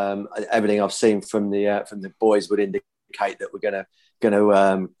 and everything I've seen from the boys would indicate that we're going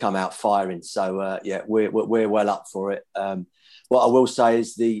to come out firing. So we're well up for it. What I will say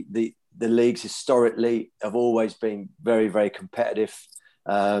is the leagues historically have always been very, very competitive.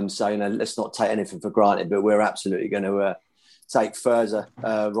 So let's not take anything for granted, but we're absolutely going to take Forza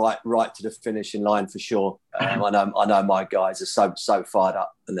right to the finishing line for sure. I know my guys are so fired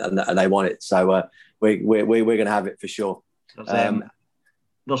up and they want it. So we're going to have it for sure.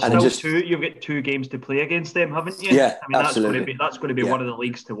 There's still you've got 2 games to play against them, haven't you? Yeah, I mean, absolutely. That's going to be one of the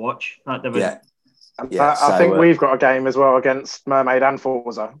leagues to watch. That division. Yeah. I think we've got a game as well against Mermaid and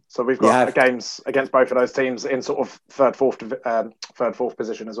Forza, so we've got games against both of those teams in sort of third, fourth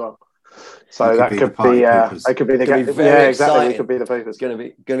position as well. So that could be it could be the game. Yeah, exactly. It could be the Poopers. It's going to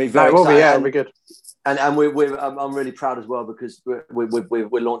be very exciting. It will be. Yeah, it'll be good. And I'm really proud as well because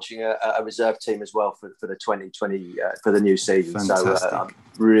we're launching a reserve team as well for the 2020 for the new season. Fantastic. So I'm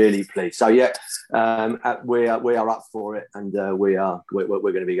really pleased. So we are up for it, and we're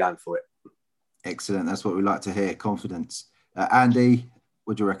going to be going for it. Excellent. That's what we like to hear. Confidence. Andy,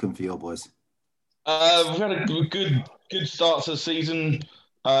 what do you reckon for your boys? We've had a good start to the season.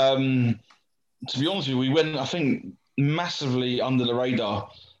 To be honest with you, we went, I think, massively under the radar.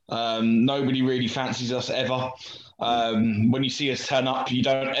 Nobody really fancies us ever. When you see us turn up, you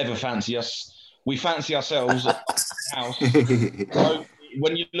don't ever fancy us. We fancy ourselves at the house. So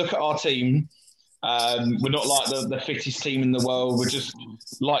when you look at our team, we're not like the fittest team in the world. We're just,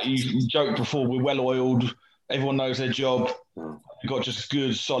 like you joked before, we're well-oiled. Everyone knows their job. We've got just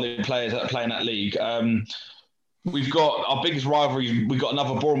good, solid players that play in that league. We've got our biggest rivalry. We've got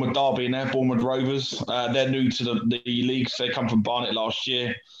another Bournemouth derby in there, Bournemouth Rovers. They're new to the league, so they come from Barnet last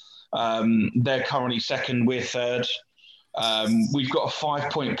year. They're currently second, we're third. We've got a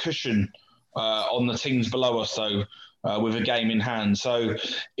 5-point cushion on the teams below us, though, with a game in hand. So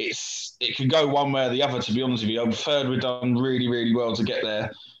it can go one way or the other, to be honest with you. I'm third, we've done really, really well to get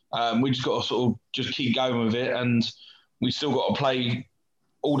there. We just got to sort of just keep going with it, and we still got to play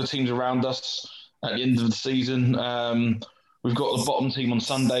all the teams around us at the end of the season. We've got the bottom team on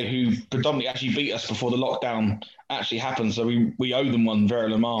Sunday who predominantly actually beat us before the lockdown actually happened. So we owe them one,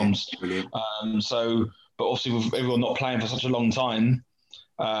 Verulam Arms. Brilliant. So But obviously, with everyone not playing for such a long time,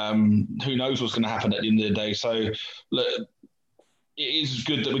 who knows what's going to happen at the end of the day. So, look, it is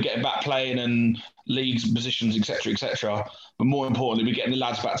good that we're getting back playing and leagues, positions, etc. But more importantly, we're getting the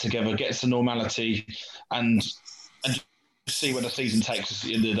lads back together, get to normality, and see where the season takes us at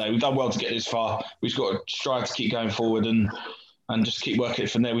the end of the day. We've done well to get this far. We've got to strive to keep going forward and just keep working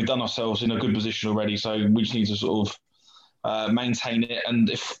it from there. We've done ourselves in a good position already, so we just need to sort of maintain it. And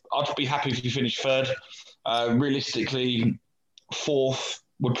I'd be happy if we finish third. Realistically, fourth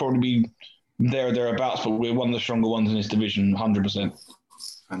would probably be there or thereabouts, but we're one of the stronger ones in this division, 100%.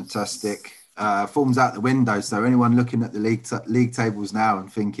 Fantastic. Forms out the window. So anyone looking at the league tables now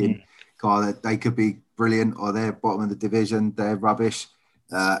and thinking, God, they could be brilliant or they're bottom of the division, they're rubbish.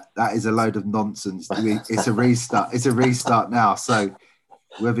 That is a load of nonsense. It's a restart. It's a restart now. So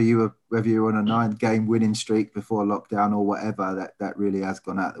whether you're on a 9-game winning streak before lockdown or whatever, that really has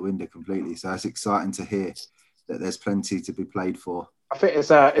gone out the window completely. So it's exciting to hear that there's plenty to be played for. I think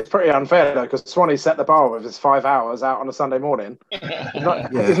it's pretty unfair though, because Swanee set the bar with his 5 hours out on a Sunday morning.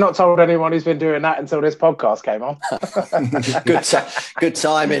 He's not told anyone he's been doing that until this podcast came on. Good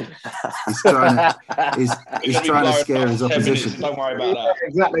timing. He's trying to scare his opposition. Don't worry about that.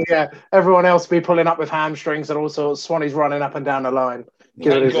 Exactly. Yeah. Everyone else be pulling up with hamstrings and all sorts. Swanee's running up and down the line.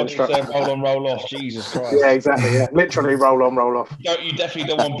 Thank God it's roll on, roll off. Jesus Christ. Yeah, exactly. Yeah, literally roll on, roll off. You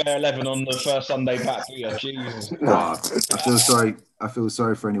definitely don't want Bear 11 on the first Sunday back, do you? Jesus. No. I feel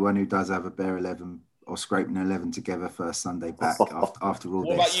sorry for anyone who does have a Bear 11 or scraping 11 together first Sunday back after all this.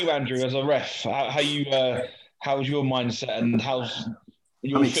 What about you, Andrew, as a ref? How's your mindset and how's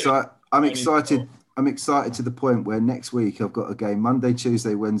your I'm excited. I'm excited to the point where next week I've got a game Monday,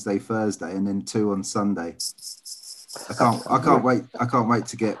 Tuesday, Wednesday, Thursday, and then 2 on Sunday. I can't wait. I can't wait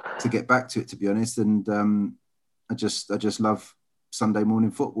to get back to it, to be honest. And I just love Sunday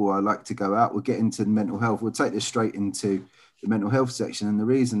morning football. I like to go out. We'll get into mental health. We'll take this straight into the mental health section. And the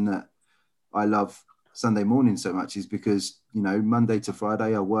reason that I love Sunday morning so much is because, you know, Monday to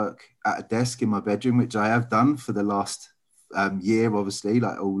Friday I work at a desk in my bedroom, which I have done for the last year, obviously,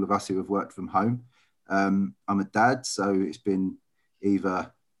 like all of us who have worked from home. I'm a dad, so it's been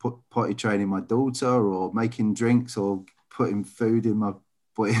either potty training my daughter or making drinks or putting food in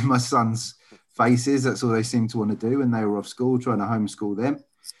my son's faces. That's all they seem to want to do when they were off school, trying to homeschool them.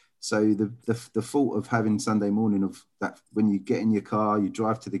 So the thought of having Sunday morning of that, when you get in your car, you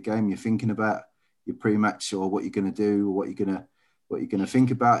drive to the game, you're thinking about your pre-match or what you're going to do or what you're going to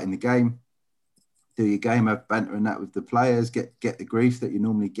think about in the game. Do your game, have banter and that with the players, get the grief that you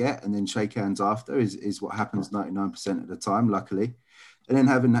normally get, and then shake hands after is what happens 99% of the time, luckily. And then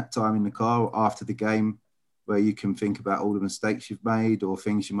having that time in the car after the game where you can think about all the mistakes you've made or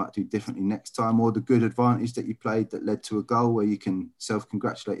things you might do differently next time, or the good advantage that you played that led to a goal where you can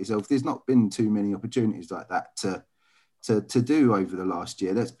self-congratulate yourself. There's not been too many opportunities like that to do over the last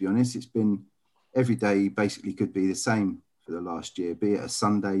year. Let's be honest, it's been every day basically could be the same for the last year, be it a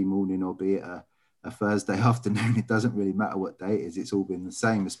Sunday morning or be it a Thursday afternoon. It doesn't really matter what day it is. It's all been the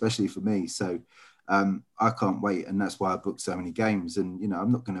same, especially for me. So I can't wait, and that's why I booked so many games. And you know,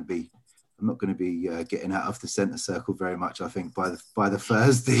 I'm not going to be getting out of the centre circle very much, I think, by the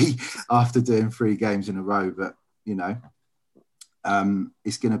Thursday after doing 3 games in a row. But you know,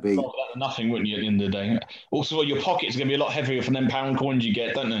 it's going to be nothing, wouldn't you? At the end of the day. Also, your pockets are going to be a lot heavier from them pound coins you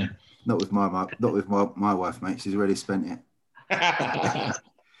get, don't they? Not with my wife, mate. She's already spent it.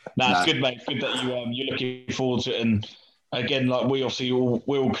 It's good, mate. Good that you're looking forward to it. And again, like we're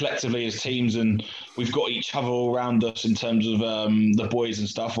all collectively as teams, and we've got each other all around us in terms of the boys and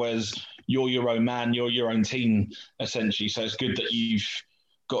stuff. Whereas you're your own man, you're your own team, essentially. So it's good that you've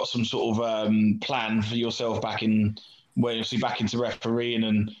got some sort of plan for yourself back into refereeing,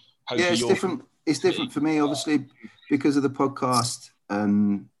 and hopefully it's different. It's different for me, obviously, because of the podcast.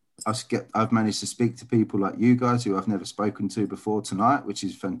 I've managed to speak to people like you guys who I've never spoken to before tonight, which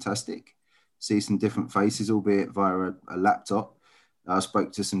is fantastic. See some different faces, albeit via a laptop. I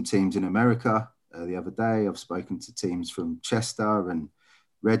spoke to some teams in America the other day. I've spoken to teams from Chester and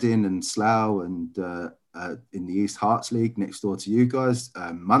Reading and Slough and in the East Hearts League next door to you guys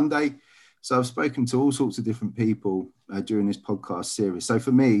Monday. So I've spoken to all sorts of different people during this podcast series. So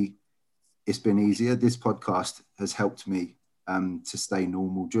for me, it's been easier. This podcast has helped me to stay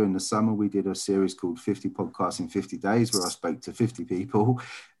normal. During the summer, we did a series called 50 Podcasts in 50 Days, where I spoke to 50 people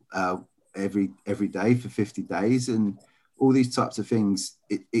every day for 50 days. And all these types of things,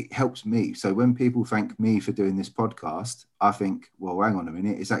 it helps me. So when people thank me for doing this podcast, I think, well, hang on a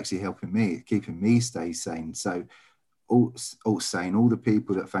minute, it's actually helping me, it's keeping me stay sane. So all the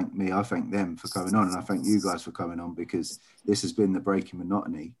people that thank me, I thank them for coming on, and I thank you guys for coming on, because this has been the breaking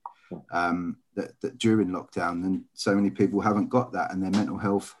monotony. that during lockdown, and so many people haven't got that, and their mental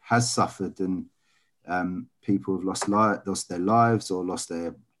health has suffered, and people have lost their lives, or lost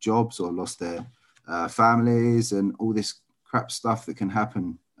their jobs, or lost their families, and all this crap stuff that can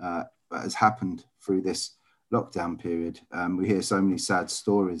happen, that has happened through this lockdown period. We hear so many sad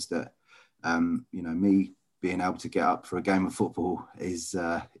stories that, me being able to get up for a game of football is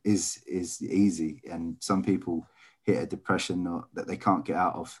easy, and some people hit a depression that they can't get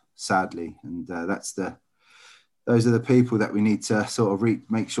out of, sadly, and those are the people that we need to sort of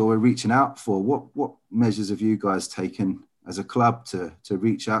make sure we're reaching out for. What measures have you guys taken as a club to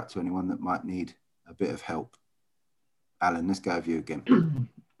reach out to anyone that might need a bit of help? Alan, let's go with you again.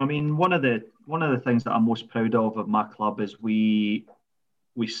 I mean, one of the things that I'm most proud of my club is we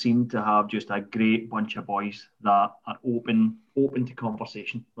seem to have just a great bunch of boys that are open to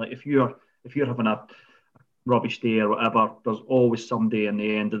conversation. Like if you're having a rubbish day or whatever, there's always somebody in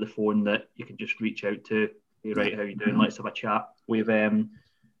the end of the phone that you can just reach out to. Hey, right, how you doing? Let's have a chat. We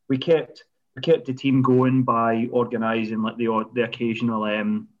kept the team going by organising like the occasional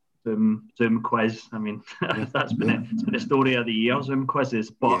Zoom quiz. I mean, it's been the story of the year, Zoom quizzes.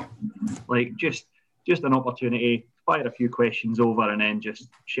 But like just an opportunity, fire a few questions over, and then just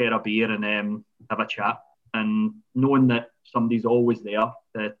share a beer and have a chat. And knowing that somebody's always there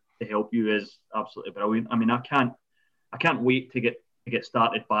to help you is absolutely brilliant. I mean, I can't wait to get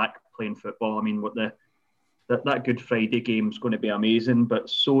started back playing football. I mean, that Good Friday game is going to be amazing, but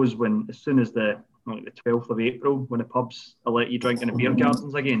so is as soon as the 12th of April, when the pubs will let you drink in the beer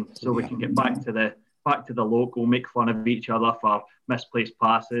gardens again, so we can get back to the local, make fun of each other for misplaced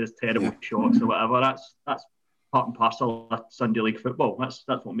passes, terrible shots or whatever. That's part and parcel of Sunday League football. That's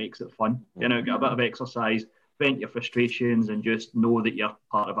what makes it fun. Get a bit of exercise, vent your frustrations, and just know that you're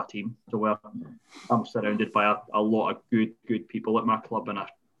part of a team. So I'm surrounded by a lot of good people at my club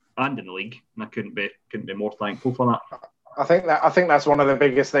and in the league, and I couldn't be more thankful for that. I think that's one of the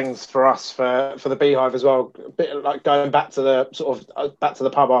biggest things for us for the Beehive as well. A bit like going back to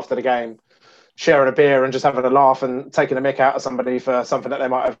the pub after the game, sharing a beer and just having a laugh and taking a mick out of somebody for something that they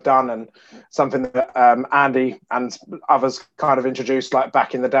might have done, and something that Andy and others kind of introduced like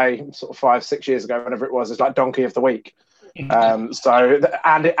back in the day, sort of 5-6 years ago, whenever it was. It's like Donkey of the Week. So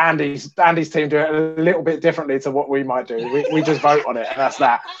Andy's team do it a little bit differently to what we might do. We just vote on it, and that's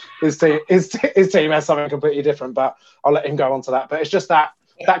that. His team has something completely different, but I'll let him go on to that. But it's just that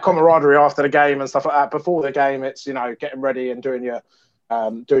camaraderie after the game and stuff like that. Before the game, it's getting ready and doing your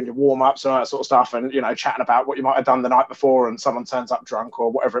warm ups and all that sort of stuff, and chatting about what you might have done the night before, and someone turns up drunk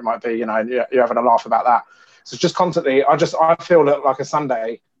or whatever it might be. And you're having a laugh about that. So it's just constantly. I feel that like a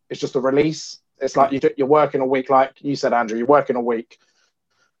Sunday is just a release. It's like you're working a week, like you said, Andrew. You're working a week.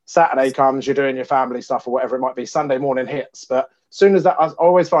 Saturday comes, you're doing your family stuff or whatever it might be. Sunday morning hits, but as soon as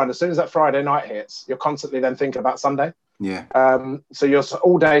that Friday night hits, you're constantly then thinking about Sunday. Yeah. So you're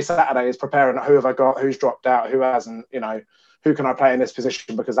all day Saturday is preparing who have I got, who's dropped out, who hasn't. Who can I play in this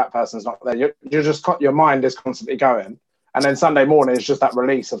position because that person's not there. You're just your mind is constantly going, and then Sunday morning is just that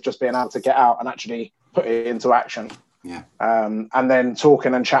release of just being able to get out and actually put it into action. Yeah. And then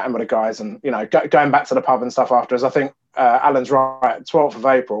talking and chatting with the guys, and going back to the pub and stuff after. As I think Alan's right, 12th of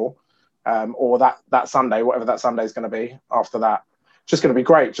April, or that Sunday, whatever that Sunday is going to be after that, just going to be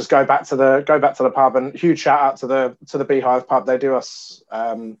great. Just go back to the pub, and huge shout out to the Beehive pub. They do us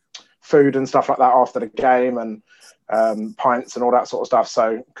food and stuff like that after the game, and pints and all that sort of stuff.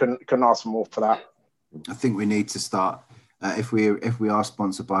 So couldn't ask for more for that. I think we need to start. If we are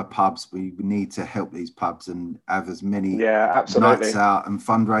sponsored by pubs, we need to help these pubs and have as many nights out and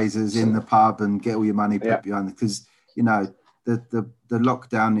fundraisers in the pub, and get all your money put behind it. Because the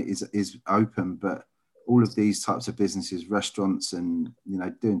lockdown is open, but all of these types of businesses, restaurants, and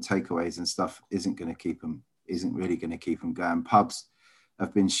doing takeaways and stuff isn't really going to keep them going. Pubs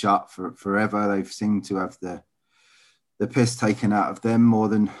have been shut for forever. They've seemed to have the piss taken out of them more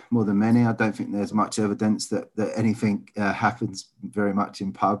than many. I don't think there's much evidence that anything happens very much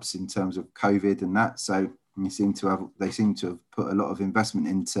in pubs in terms of COVID and that. So they seem to have put a lot of investment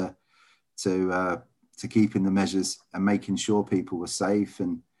into keeping the measures and making sure people were safe.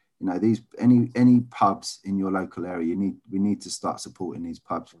 And these any pubs in your local area, we need to start supporting these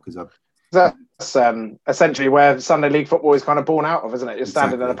pubs, because that's essentially where Sunday League football is kind of born out of, isn't it? You're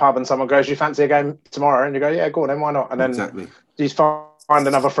standing in a pub and someone goes, "You fancy a game tomorrow?" And you go, "Yeah, go on then, why not?" And then you find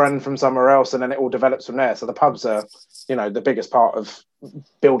another friend from somewhere else, and then it all develops from there. So the pubs are, the biggest part of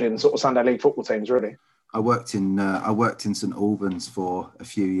building sort of Sunday League football teams, really. I worked in St Albans for a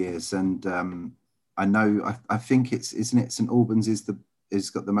few years, and I know I think St Albans is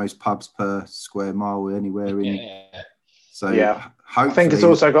got the most pubs per square mile anywhere in. So yeah, I think it's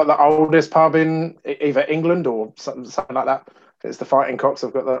also got the oldest pub in either England or something like that. It's the Fighting Cocks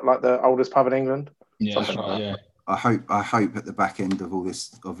have got the oldest pub in England. Yeah, that's right. Yeah. I hope at the back end of all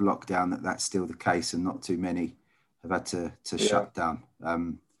this of lockdown that's still the case and not too many have had to shut down.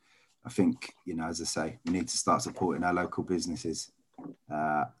 I think, as I say, we need to start supporting our local businesses.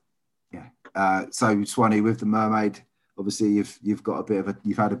 So Swanee, with the Mermaid, obviously you've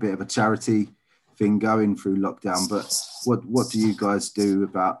had a bit of a charity thing going through lockdown, but what do you guys do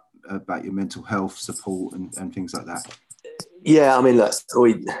about your mental health support and things like that? Yeah, I mean, look,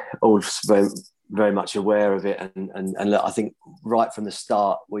 we all very, very much aware of it, and look, I think right from the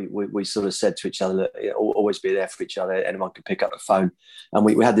start we sort of said to each other, look, always be there for each other. Anyone can pick up the phone, and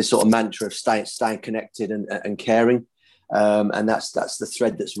we had this sort of mantra of staying connected and caring. And that's the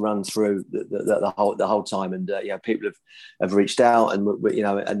thread that's run through the whole time. And people have reached out, and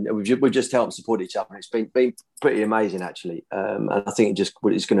we've just helped support each other. And it's been pretty amazing, actually. And I think it's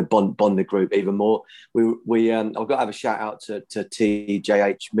going to bond the group even more. I've got to have a shout out to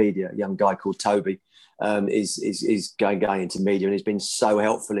TJH Media, a young guy called Toby. Is going into media, and he's been so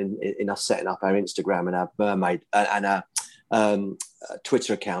helpful in us setting up our Instagram and our Mermaid and our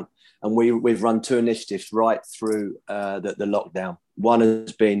Twitter account. And we've run 2 initiatives right through the lockdown. One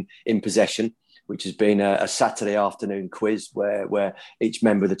has been In Possession, which has been a Saturday afternoon quiz where each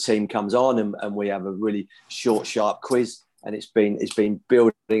member of the team comes on and we have a really short, sharp quiz. And it's been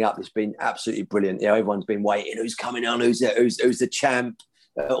building up. It's been absolutely brilliant. Everyone's been waiting. Who's coming on? Who's the champ?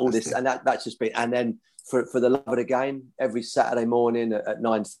 All that's this, and that's just been. And then for the love of the game, every Saturday morning at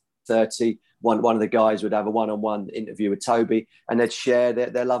 9:30. One of the guys would have a one-on-one interview with Toby, and they'd share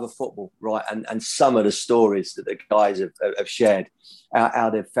their love of football, right? And some of the stories that the guys have shared,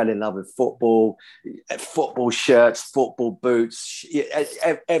 how they fell in love with football shirts, football boots,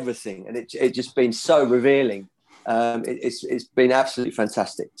 everything, and it's just been so revealing. It's been absolutely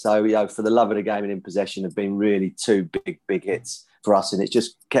fantastic. So for the love of the game and In Possession have been really 2 big hits for us, and it's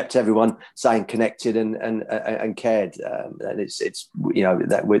just kept everyone staying connected and cared. And it's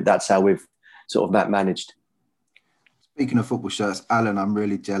that's how we've sort of managed. Speaking of football shirts, Alan, I'm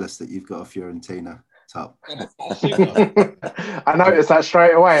really jealous that you've got a Fiorentina top. I noticed that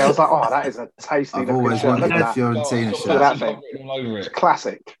straight away. I was like, oh, that is a tasty. I've always wanted a Fiorentina shirt. That thing. It's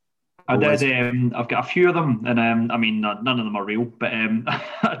classic. I did. I've got a few of them, and none of them are real. But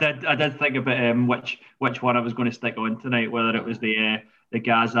I did think about which one I was going to stick on tonight, whether it was the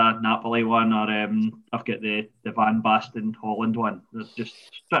Gaza Napoli one or I've got the Van Basten Holland one. They're just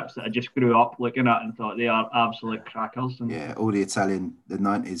strips that I just grew up looking at and thought they are absolute crackers. And all the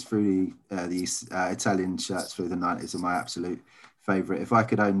 90s through the Italian shirts through the 90s are my absolute favourite. If I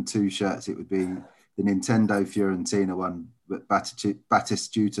could own 2 shirts, it would be the Nintendo Fiorentina one that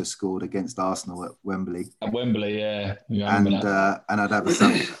Batistuta scored against Arsenal at Wembley. At Wembley, yeah. And I'd have a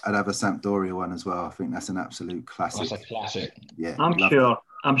Sampdoria one as well. I think that's an absolute classic. That's a classic. Yeah, I'm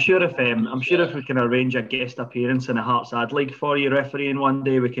sure if we can arrange a guest appearance in a Hearts Ad League for you, refereeing one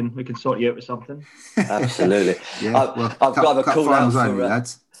day, we can sort you out with something. Absolutely. Yeah, I've got a call out for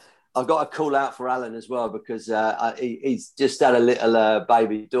lads. I've got a call out for Alan as well, because he's just had a little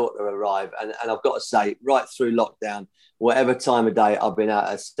baby daughter arrive, and I've got to say, right through lockdown, whatever time of day I've been out,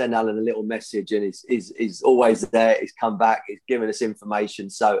 I send Alan a little message, and he's always there. He's come back. He's given us information.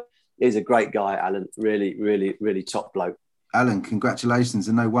 So he's a great guy, Alan. Really, really, really top bloke. Alan, congratulations,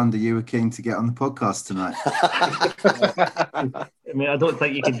 and no wonder you were keen to get on the podcast tonight. I mean, I don't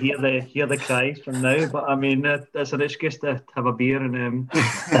think you can hear the cries from now, but I mean, that's an excuse to have a beer, and I'm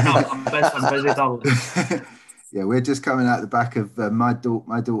busy, darling. Yeah, we're just coming out the back of my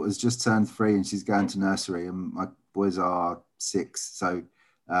daughter's just turned 3 and she's going to nursery, and my boys are 6, so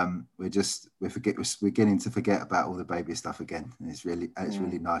we're beginning to forget about all the baby stuff again. And it's really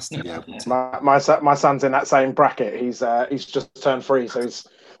nice to be able to. My son's in that same bracket. He's just turned 3, so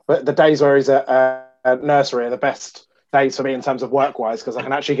the days where he's at nursery are the best days for me in terms of work-wise, because I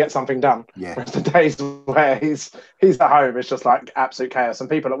can actually get something done. Yeah. Whereas the days where he's at home, it's just like absolute chaos. And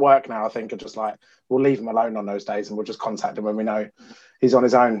people at work now, I think, are just like, we'll leave him alone on those days, and we'll just contact him when we know he's on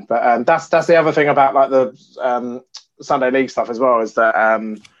his own. But that's the other thing about like the Sunday League stuff as well, is that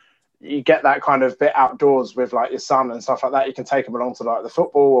you get that kind of bit outdoors with like your son and stuff like that. You can take him along to like the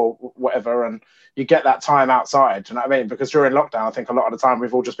football or whatever, and you get that time outside. Do you know what I mean? Because during lockdown, I think a lot of the time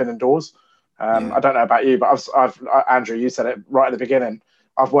we've all just been indoors. I don't know about you, but I've Andrew, you said it right at the beginning.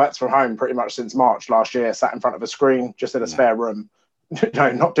 I've worked from home pretty much since March last year, sat in front of a screen, just in a spare room,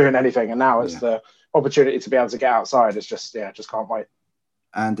 not doing anything. And now it's the opportunity to be able to get outside. It's just can't wait.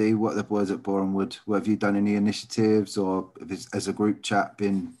 Andy, what are the boys at Borehamwood? What have you done? Any initiatives, or as a group chat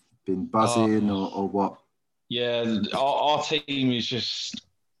been buzzing or what? Yeah, our team is just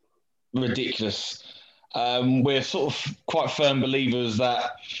ridiculous. We're sort of quite firm believers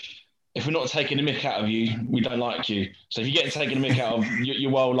that if we're not taking the mick out of you, we don't like you. So if you're getting taken the mick out of,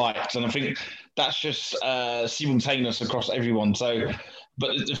 you're well liked. And I think that's just simultaneous across everyone. So,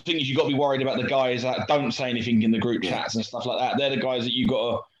 but the thing is, you've got to be worried about the guys that don't say anything in the group chats and stuff like that. They're the guys that you've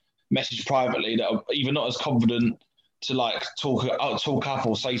got to message privately that are either not as confident to like talk up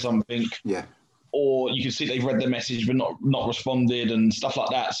or say something. Yeah. Or you can see they've read the message but not responded and stuff like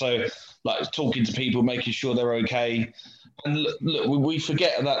that. So like talking to people, making sure they're okay. And look, we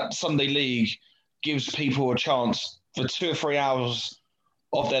forget that Sunday League gives people a chance for 2 or 3 hours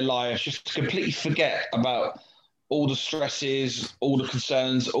of their lives just to completely forget about all the stresses, all the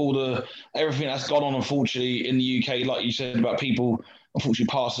concerns, everything that's gone on, unfortunately, in the UK, like you said, about people unfortunately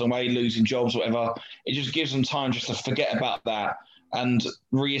passing away, losing jobs, whatever. It just gives them time just to forget about that and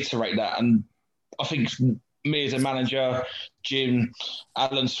reiterate that. And I think me as a manager, Jim,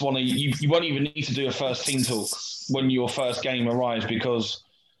 Alan, Swanee, you won't even need to do a first team talk when your first game arrives, because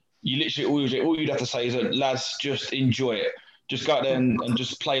you literally all you'd have to say is that, lads, just enjoy it. Just go out there and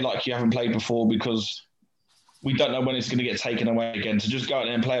just play like you haven't played before, because we don't know when it's going to get taken away again. So just go out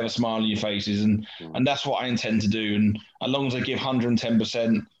there and play with a smile on your faces. And that's what I intend to do. And as long as I give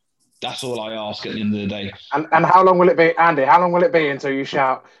 110%, that's all I ask at the end of the day. And how long will it be, Andy? How long will it be until you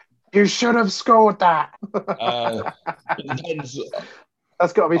shout, "You should have scored that"? It depends.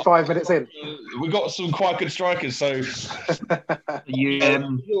 That's got to be 5 minutes in. We've got some quite good strikers, so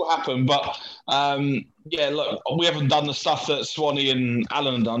it will happen. But look, we haven't done the stuff that Swanee and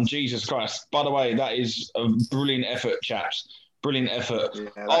Alan have done. Jesus Christ! By the way, that is a brilliant effort, chaps. Brilliant effort.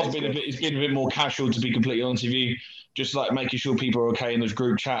 Yeah, it's been a bit more casual, to be completely honest with you. Just like making sure people are okay in those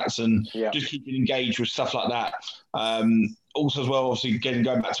group chats and just keeping engaged with stuff like that. Also, as well, obviously, going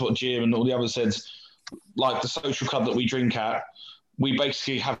back to what Jim and all the others said, like the social club that we drink at, we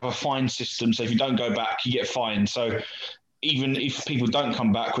basically have a fine system. So if you don't go back, you get fined. So even if people don't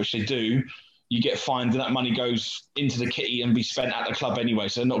come back, which they do, you get fined, and that money goes into the kitty and be spent at the club anyway.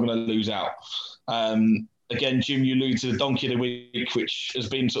 So they're not going to lose out. Again, Jim, you allude to the Donkey of the Week, which has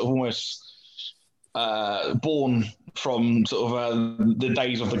been sort of almost born from sort of the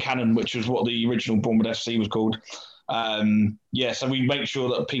days of the Cannon, which was what the original Bournemouth FC was called. So we make sure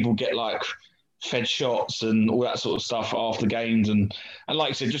that people get like fed shots and all that sort of stuff after games, and like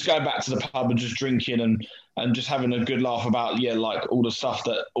I said, just going back to the pub and just drinking and just having a good laugh about like all the stuff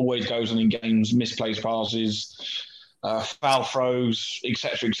that always goes on in games, misplaced passes, foul throws,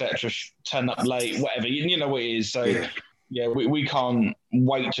 etc., turn up late, whatever, you know what it is. So we can't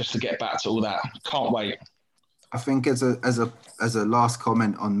wait just to get back to all that. Can't wait. I think as a last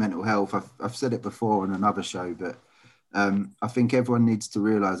comment on mental health, I've said it before on another show, but I think everyone needs to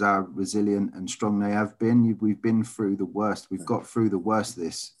realise how resilient and strong they have been. We've been through the worst. We've got through the worst of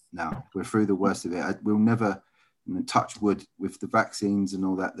this now. We're through the worst of it. We'll never, touch wood, with the vaccines and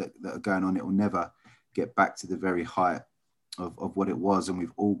all that are going on, it will never get back to the very height of what it was. And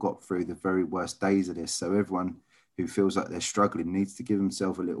we've all got through the very worst days of this. So everyone who feels like they're struggling needs to give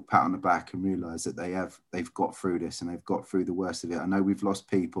themselves a little pat on the back and realise that they've got through this and they've got through the worst of it. I know we've lost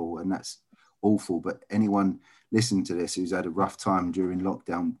people and that's awful, but anyone listening to this who's had a rough time during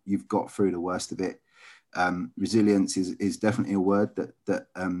lockdown, you've got through the worst of it. Resilience is definitely a word that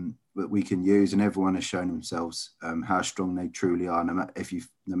we can use, and everyone has shown themselves how strong they truly are. No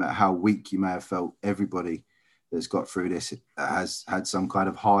matter how weak you may have felt, everybody that's got through this has had some kind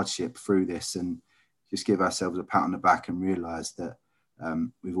of hardship through this, and just give ourselves a pat on the back and realise that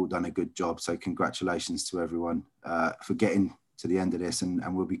we've all done a good job. So congratulations to everyone for getting to the end of this,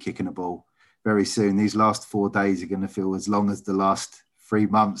 and we'll be kicking a ball very soon. These last 4 days are going to feel as long as the last 3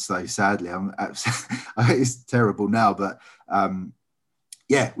 months, though, sadly. It's terrible now, but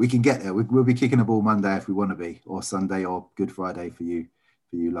we can get there. We'll be kicking a ball Monday if we want to be, or Sunday, or Good Friday for you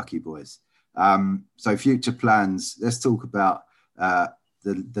lucky boys. So future plans, let's talk about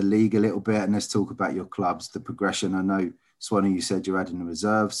the league a little bit, and let's talk about your clubs, the progression. I know, Swanee, you said you're adding the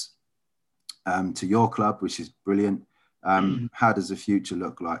reserves to your club, which is brilliant. How does the future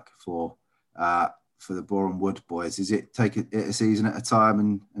look like for the Boreham Wood boys? Is it take it a season at a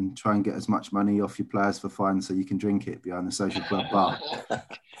time and try and get as much money off your players for fines so you can drink it behind the social club bar?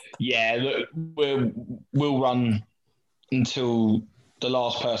 Look, we'll run until the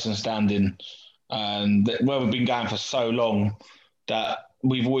last person standing, and we've been going for so long that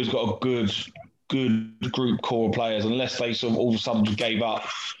we've always got a good group core of players, unless they sort of all of a sudden just gave up,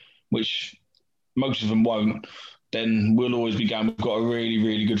 which most of them won't. Then we'll always be going. We've got a really,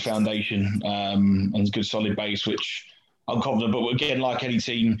 really good foundation and a good solid base, which I'm confident. But again, like any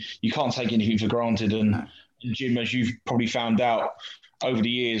team, you can't take anything for granted. And And Jim, as you've probably found out over the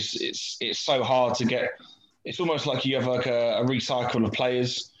years, it's so hard to get. It's almost like you have like a recycle of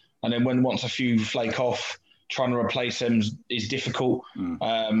players, and then once a few flake off, trying to replace them is difficult.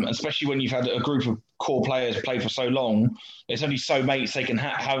 Especially when you've had a group of core players play for so long. There's only so mates they can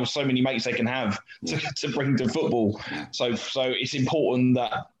have so many mates they can have to bring to football. So it's important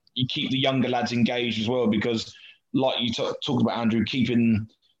that you keep the younger lads engaged as well, because like you talked about, Andrew,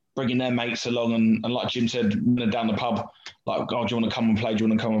 bringing their mates along, and like Jim said, when they're down the pub, like, oh, do you want to come and play? Do you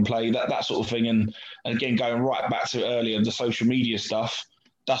want to come and play? That sort of thing. And again, going right back to earlier, the social media stuff,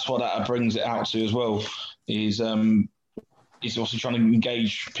 that's what that brings it out to as well, is also trying to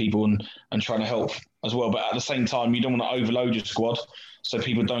engage people and trying to help as well. But at the same time, you don't want to overload your squad so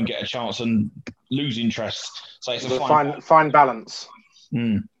people don't get a chance and lose interest. So it's a fine balance.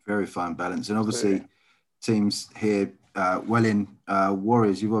 Very fine balance. And obviously, teams here, Welling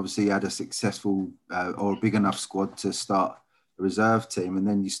Warriors, you've obviously had a successful or a big enough squad to start a reserve team, and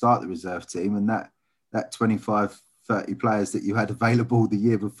then you start the reserve team, and that 25, 30 players that you had available the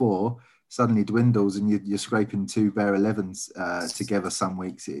year before suddenly dwindles, and you're scraping 2 bare 11s together some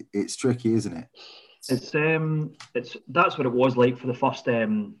weeks. It's tricky, isn't it? It's that's what it was like for the first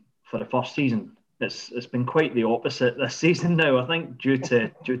season. It's been quite the opposite this season now. I think due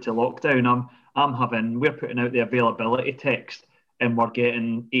to lockdown, we're putting out the availability text, and we're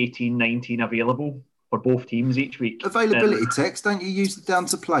getting 18, 19 available for both teams each week. Availability text? Don't you use the Down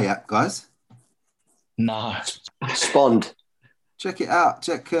to Play app, guys? No. Spond. Check it out.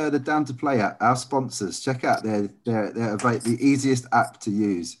 Check the Down to Play app. Our sponsors. Check out they're the easiest app to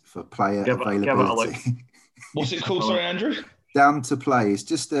use for player availability. Give it a look. What's it called? Sorry, Andrew. Down to Play. It's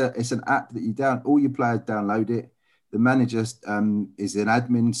just it's an app that all your players download it. The manager is an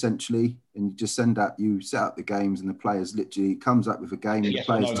admin essentially, and you just you set up the games, and the players literally comes up with a game. And the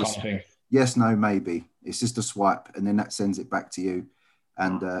players just yes, no, maybe. It's just a swipe, and then that sends it back to you.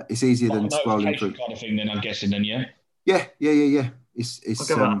 And it's easier than scrolling through. Kind of thing, then I'm guessing. Then yeah. Yeah. It's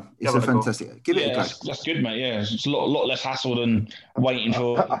a fantastic. Give it a go. That's good, mate. Yeah, it's a lot less hassle than waiting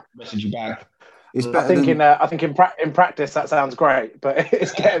for a message back. It's I think in practice that sounds great, but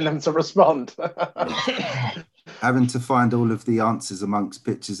it's getting them to respond. Having to find all of the answers amongst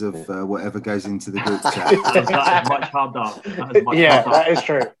pictures of whatever goes into the group chat. That is much harder. That is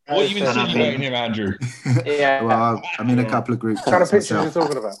true. What are you insinuating here, Andrew? Yeah. Well, I'm in a couple of group chats. What kind of pictures you're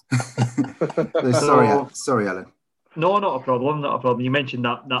talking about? Sorry, Alan. No, not a problem. You mentioned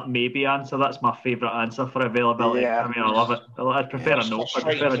that maybe answer. That's my favourite answer for availability. Yeah. I mean, I love it. I'd prefer a no. I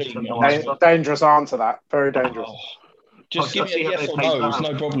prefer just a no answer. Dangerous answer, that. Very dangerous. Just give me a yes or no. It's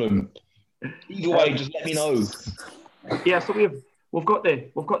no problem. Either way, just let me know. Yeah, so we've got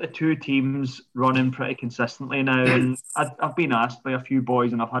the 2 teams running pretty consistently now, and I've been asked by a few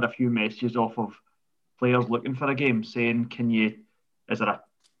boys, and I've had a few messages off of players looking for a game saying, is there a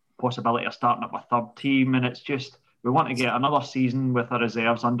possibility of starting up a third team? And it's just, we want to get another season with our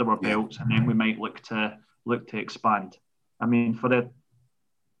reserves under our belts, and then we might look to expand. I mean,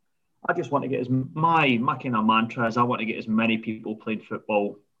 I just want to get my kind of mantra is I want to get as many people playing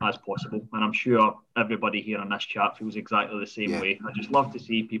football as possible, and I'm sure everybody here on this chat feels exactly the same way. I just love to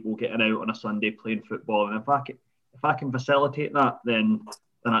see people getting out on a Sunday playing football, and if I can facilitate that, then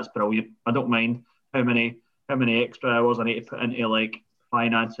that's brilliant. I don't mind how many extra hours I need to put into like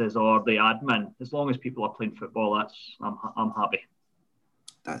finances or the admin. As long as people are playing football, I'm happy.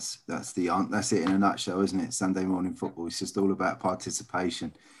 That's it in a nutshell, isn't it? Sunday morning football. It's just all about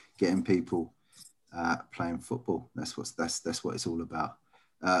participation, getting people playing football. That's what it's all about.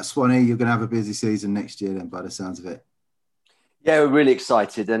 Swanee, you're going to have a busy season next year, then, by the sounds of it. Yeah, we're really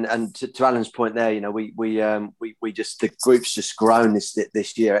excited, and to Alan's point there, we just, the group's just grown this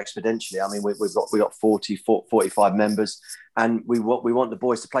year exponentially. I mean, we've got 45 members, and we want the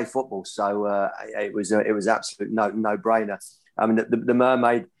boys to play football. So it was absolute no brainer. I mean, the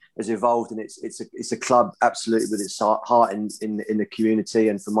Mermaid has evolved, and it's a club absolutely with its heart in the community.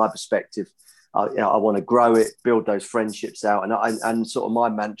 And from my perspective, I want to grow it, build those friendships out, and sort of my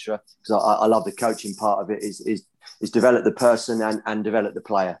mantra, because I love the coaching part of it, is develop the person and develop the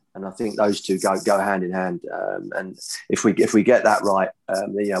player, and I think those two go hand in hand. And if we get that right,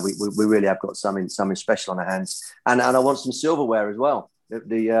 we really have got something special on our hands. And I want some silverware as well.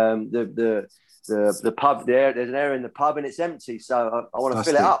 The pub there's an area in the pub and it's empty, so I want to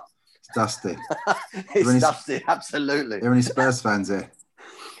fill it up. It's dusty. It's dusty, absolutely. Are there any Spurs fans here?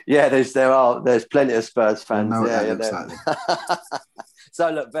 Yeah, there's plenty of Spurs fans. So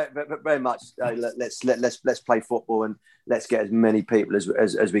look, very much. Let's play football and let's get as many people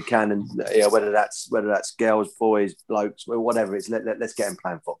as we can, and whether that's girls, boys, blokes, whatever it's. Let's get them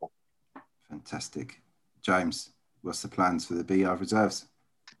playing football. Fantastic. James, what's the plans for the BR reserves?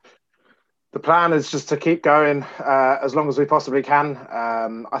 The plan is just to keep going as long as we possibly can.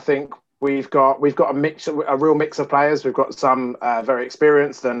 I think we've got a real mix of players. We've got some very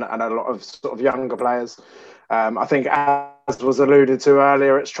experienced and a lot of sort of younger players. I think, as was alluded to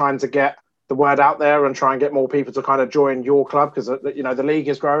earlier, it's trying to get the word out there and try and get more people to kind of join your club, because the league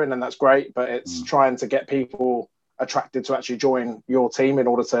is growing and that's great, but it's trying to get people attracted to actually join your team in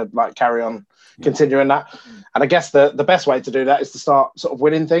order to carry on continuing that. And I guess the best way to do that is to start sort of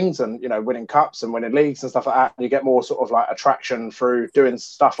winning things and winning cups and winning leagues and stuff like that. And you get more sort of attraction through doing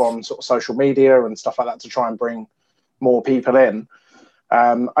stuff on sort of social media and stuff like that to try and bring more people in.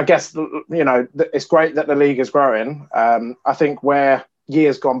 I guess it's great that the league is growing. I think where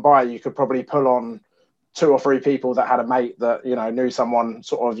years gone by, you could probably pull on 2 or 3 people that had a mate that knew someone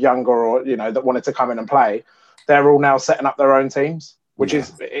sort of younger or that wanted to come in and play. They're all now setting up their own teams, which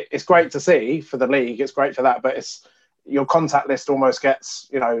is it's great to see for the league. It's great for that, but it's your contact list almost gets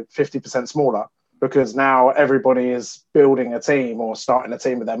 50% smaller, because now everybody is building a team or starting a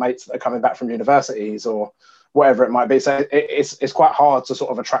team with their mates that are coming back from universities or whatever it might be. So it's quite hard to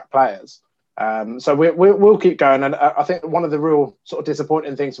sort of attract players. So we'll keep going. And I think one of the real sort of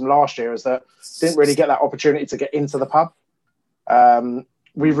disappointing things from last year is that didn't really get that opportunity to get into the pub.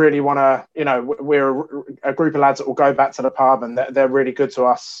 We really want to, we're a group of lads that will go back to the pub and they're really good to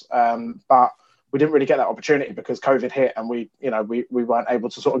us. But we didn't really get that opportunity because COVID hit and we weren't able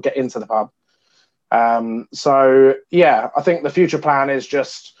to sort of get into the pub. So yeah, I think the future plan is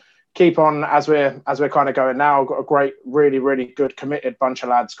just keep on as we're kind of going now. We've got a great, really, really good committed bunch of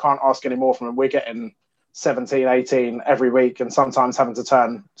lads. Can't ask any more from them. We're getting 17, 18 every week, and sometimes having to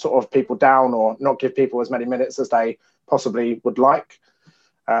turn sort of people down or not give people as many minutes as they possibly would like.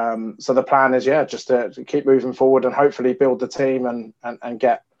 So the plan is, just to keep moving forward and hopefully build the team and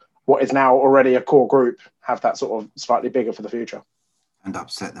get what is now already a core group, have that sort of slightly bigger for the future. And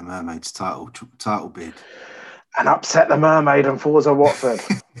upset the Mermaids title bid. And upset the Mermaid and Forza Watford.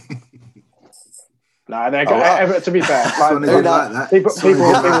 No, they're to be fair. People say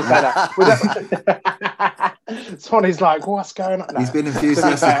that. Sonny's like, what's going on? No. He's been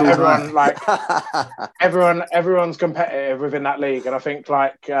enthusiastic all night. Everyone's competitive within that league, and I think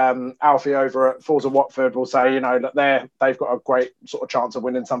Alfie over at Forza Watford will say, that they've got a great sort of chance of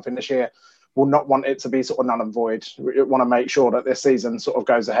winning something this year. Will not want it to be sort of null and void. We want to make sure that this season sort of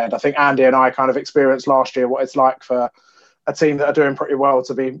goes ahead. I think Andy and I kind of experienced last year what it's like for a team that are doing pretty well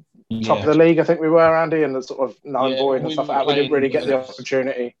to be top of the league. I think we were, Andy, and the sort of null and void and stuff like that. We didn't really get the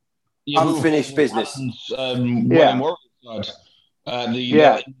opportunity. Unfinished business. The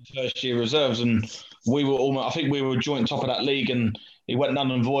first year reserves, and we were almost. I think we were joint top of that league, and it went null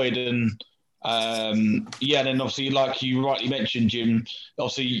and void. And then obviously, like you rightly mentioned, Jim,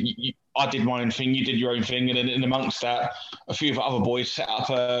 obviously I did my own thing, you did your own thing, and then in amongst that, a few of the other boys set up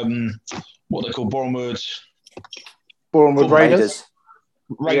what they call Bournemouth Raiders.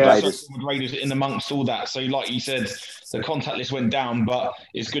 Raiders in amongst all that. So like you said, the contact list went down, but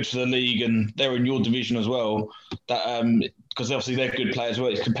it's good for the league, and they're in your division as well. That because obviously they're good players.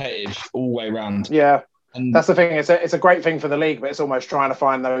 Well, it's competitive all the way around. Yeah. And that's the thing. It's a great thing for the league, but it's almost trying to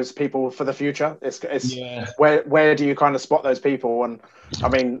find those people for the future. It's where do you kind of spot those people? And I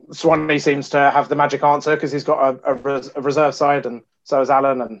mean, Swanee seems to have the magic answer because he's got a reserve side, and so has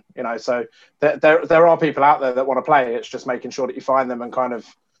Alan. And so there are people out there that want to play. It's just making sure that you find them and kind of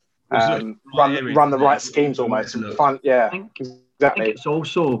run the right schemes almost. Exactly.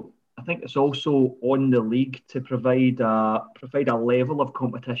 I think it's also on the league to provide a level of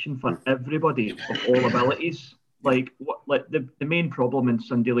competition for everybody of all abilities. The main problem in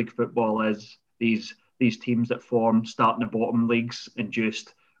Sunday League football is these teams that form start in the bottom leagues and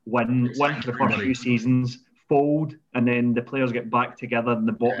just win for the first few seasons, fold, and then the players get back together in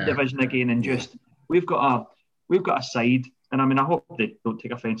the bottom division again. And just we've got a side, and I mean I hope they don't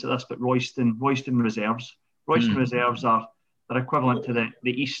take offence at this, but Royston Reserves. Royston Reserves are. They're equivalent to the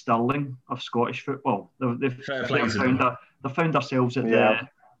East Stirling of Scottish football. They've found themselves at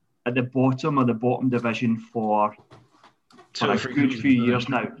the bottom of the bottom division for a good few years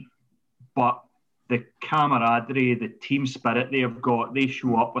now. But the camaraderie, the team spirit they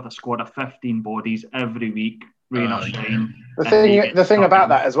show up with a squad of 15 bodies every week, rain or shine. The thing about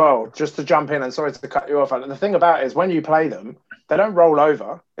that as well, just to jump in, and sorry to cut you off, the thing about it is when you play them, they don't roll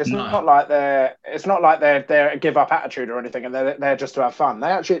over. It's not like they're a give up attitude or anything, and they're just to have fun.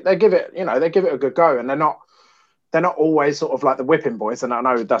 They give it a good go, and they're not always sort of like the whipping boys. And I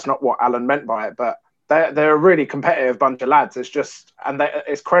know that's not what Alan meant by it, but they're a really competitive bunch of lads. It's just, and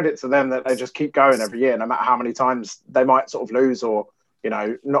it's credit to them that they just keep going every year, no matter how many times they might sort of lose or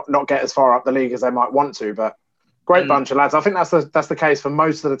not get as far up the league as they might want to. But great bunch of lads. I think that's the case for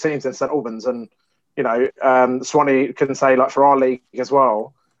most of the teams in St Albans, and Swanee can say, like, for our league as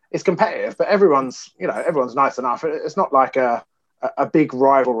well, it's competitive, but everyone's nice enough. It's not like a big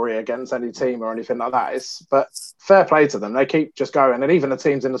rivalry against any team or anything like that. But fair play to them. They keep just going, and even the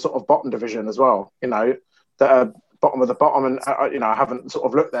teams in the sort of bottom division as well, that are bottom of the bottom, and I haven't sort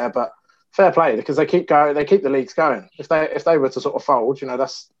of looked there, but fair play, because they keep going. They keep the leagues going. If they were to sort of fold,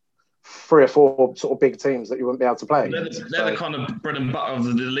 that's 3 or 4 sort of big teams that you wouldn't be able to play. They're the kind of bread and butter of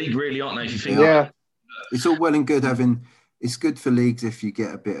the league, really, aren't they? If you think, it's all well and good having. It's good for leagues if you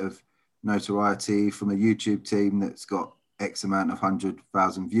get a bit of notoriety from a YouTube team that's got X amount of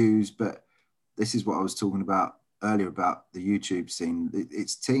 100,000 views. But this is what I was talking about earlier about the YouTube scene.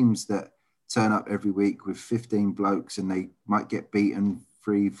 It's teams that turn up every week with 15 blokes, and they might get beaten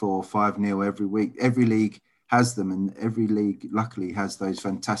 3, 4, 5-0 every week. Every league has them, and every league luckily has those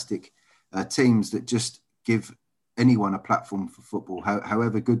fantastic teams that just give anyone a platform for football,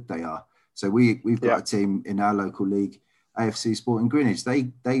 however good they are. So we've got a team in our local league, AFC Sporting Greenwich.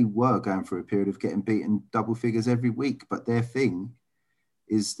 They were going through a period of getting beaten double figures every week, but their thing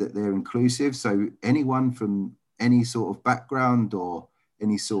is that they're inclusive. So anyone from any sort of background or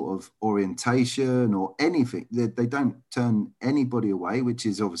any sort of orientation or anything, they don't turn anybody away, which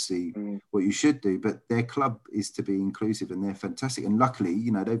is obviously what you should do. But their club is to be inclusive, and they're fantastic. And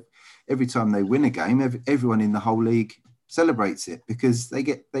luckily, every time they win a game, everyone in the whole league celebrates it, because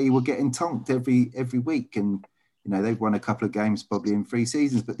they were getting tonked every week, and they've won a couple of games probably in 3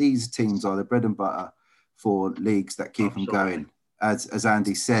 seasons. But these teams are the bread and butter for leagues that keep them going, as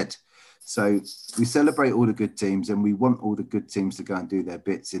Andy said. So we celebrate all the good teams, and we want all the good teams to go and do their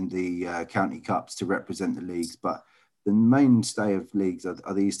bits in the county cups to represent the leagues. But the mainstay of leagues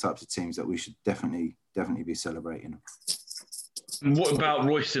are these types of teams that we should definitely be celebrating. And what about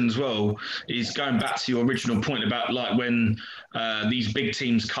Royston as well? Is going back to your original point about, like, when these big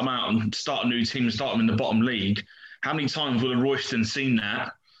teams come out and start a new team and start them in the bottom league. How many times will a Royston seen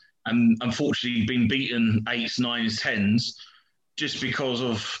that and unfortunately been beaten 8s, 9s, 10s just because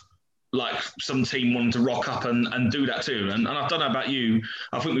of, like, some team wanting to rock up and do that too? And I don't know about you,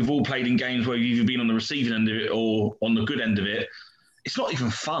 I think we've all played in games where you've either been on the receiving end of it or on the good end of it. It's not even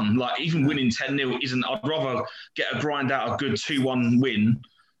fun. Like, even winning 10-0 isn't. I'd rather get a grind out a good 2-1 win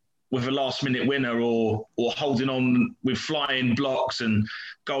with a last-minute winner, or holding on with flying blocks and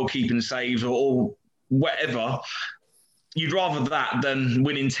goalkeeping saves or whatever. You'd rather that than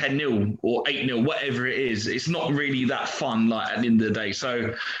winning 10-0 or 8-0, whatever it is. It's not really that fun, like, at the end of the day.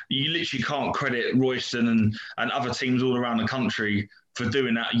 So you literally can't credit Royston and other teams all around the country for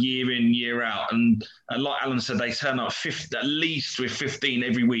doing that year in, year out. And like Alan said, they turn up at least with 15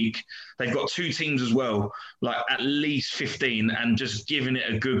 every week. They've got 2 teams as well, like at least 15, and just giving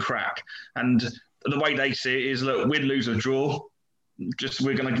it a good crack. And the way they see it is, look, win, lose or draw, just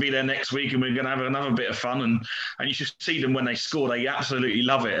we're going to be there next week and we're going to have another bit of fun. And you should see them when they score. They absolutely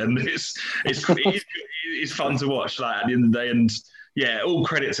love it. And it's fun to watch, like, at the end of the day. And yeah, all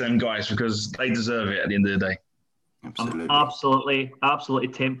credit to them guys, because they deserve it at the end of the day. Absolutely. I'm absolutely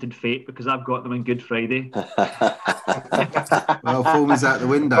tempted fate, because I've got them on Good Friday. Well, form is out the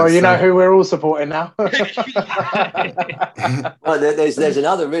window. Well, know who we're all supporting now. Well, there's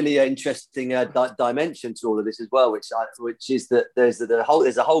another really interesting dimension to all of this as well, which is that there's a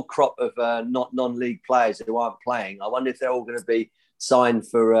whole crop of non-league players who aren't playing. I wonder if they're all going to be signed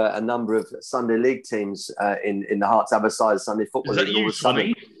for a number of Sunday league teams in the Hearts Advertisers Sunday Football League. Is that you,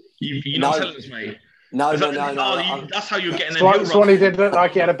 Swanee? You're not telling us, mate. No. That's how you're getting the Swanee did look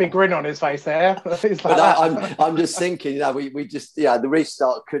like he had a big grin on his face there. I'm just thinking, we just the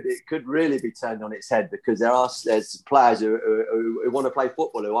restart could really be turned on its head, because there's players who want to play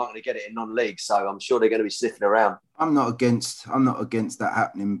football who aren't going to get it in non-league. So I'm sure they're going to be sniffing around. I'm not against that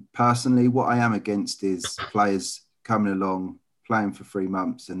happening personally. What I am against is players coming along, playing for 3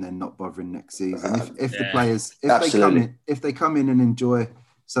 months, and then not bothering next season. If the players they come in and enjoy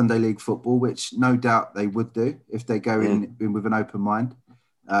Sunday League football, which no doubt they would do if they go in with an open mind.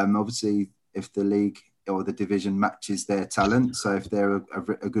 Obviously, if the league or the division matches their talent, so if they're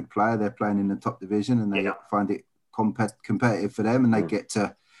a good player, they're playing in the top division, and they find it competitive for them, and they get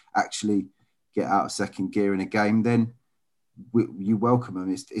to actually get out of second gear in a game, then you welcome them.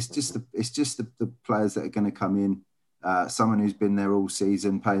 It's just the players that are going to come in. Someone who's been there all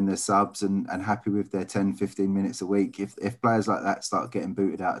season, paying their subs and happy with their 10, 15 minutes a week. If players like that start getting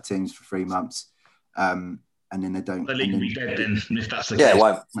booted out of teams for 3 months, and then they don't... The league will be dead then, if that's the case. Yeah,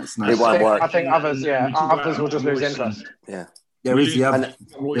 it won't work. I think others will just lose interest. Yeah. There is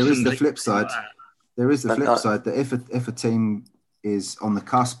the flip side. There is the flip side that if a team is on the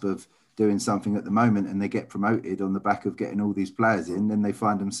cusp of doing something at the moment and they get promoted on the back of getting all these players in, then they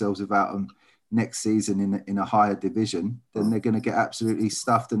find themselves without them next season in a higher division, then they're going to get absolutely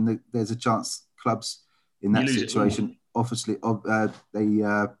stuffed, and there's a chance clubs in that situation obviously they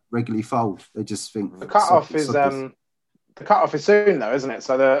regularly fold. They just think the cut-off is soon though, isn't it?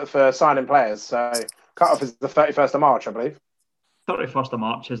 So for signing players, so cut-off is the 31st of March, I believe. 31st of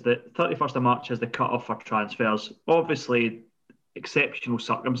March is the cut-off for transfers. Obviously, exceptional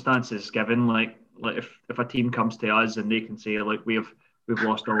circumstances given, like if a team comes to us and they can say, like, we've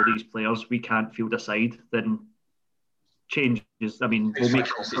lost all these players, we can't field a side, then changes. I mean, we'll make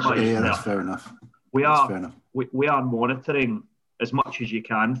that's fair enough. We are monitoring as much as you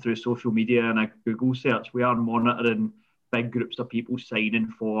can through social media and a Google search. We are monitoring big groups of people signing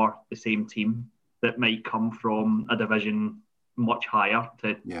for the same team that might come from a division much higher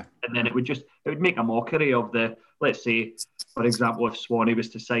and then it would make a mockery of the, let's say, for example, if Swanee was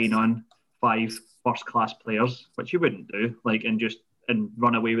to sign on 5 first-class players, which you wouldn't do, and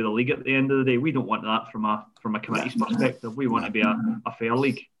run away with the league at the end of the day. We don't want that from a committee's perspective. We want to be a fair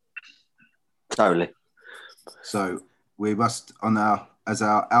league. Totally. So we must, as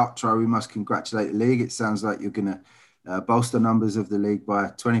our outro, we must congratulate the league. It sounds like you're going to bolster numbers of the league by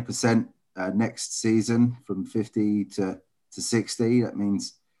 20% next season, from 50 to 60. That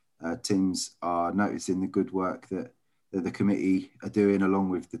means teams are noticing the good work that the committee are doing along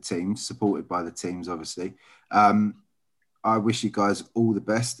with the teams, supported by the teams, obviously. I wish you guys all the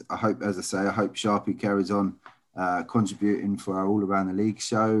best. I hope Sharpie carries on contributing for our All Around the League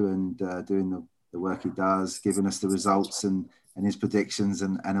show and doing the work he does, giving us the results and his predictions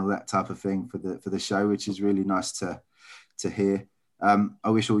and all that type of thing for the show, which is really nice to hear. I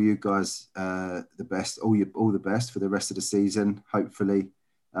wish all you guys the best, all the best for the rest of the season. Hopefully,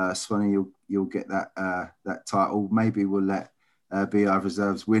 Swanee, you'll get that title. Maybe we'll let BR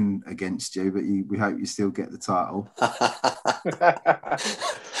Reserves win against you, but we hope you still get the title.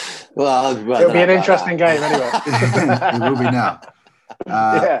 Well, it'll be an interesting game anyway. It will be now.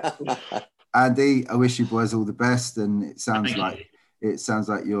 Andy, I wish you boys all the best, and it sounds like it's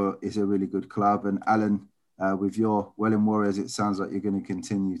a really good club. And Alan, with your Welling Warriors, it sounds like you're going to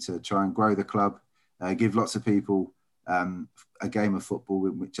continue to try and grow the club, give lots of people a game of football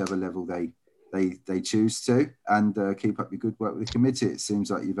in whichever level they choose to, and keep up your good work with the committee. It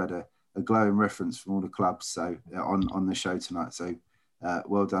seems like you've had a glowing reference from all the clubs on the show tonight. So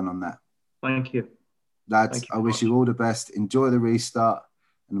well done on that. Thank you. Lads, I wish you all the best. Enjoy the restart,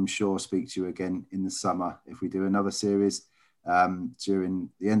 and I'm sure I'll speak to you again in the summer if we do another series during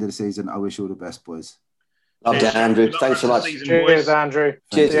the end of the season. I wish you all the best, boys. Loved it, Andrew. Thanks so much. Cheers, Andrew.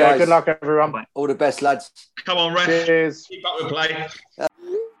 Cheers, guys. Good luck, everyone. All the best, lads. Come on, ref. Cheers. Keep up with play.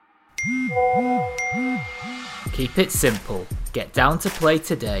 Keep it simple. Get Down to Play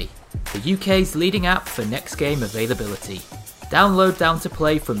today, the UK's leading app for next game availability. Download Down to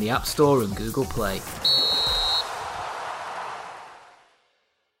Play from the App Store and Google Play.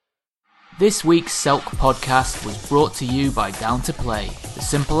 This week's Selk podcast was brought to you by Down to Play, the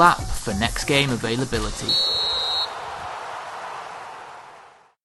simple app for next game availability.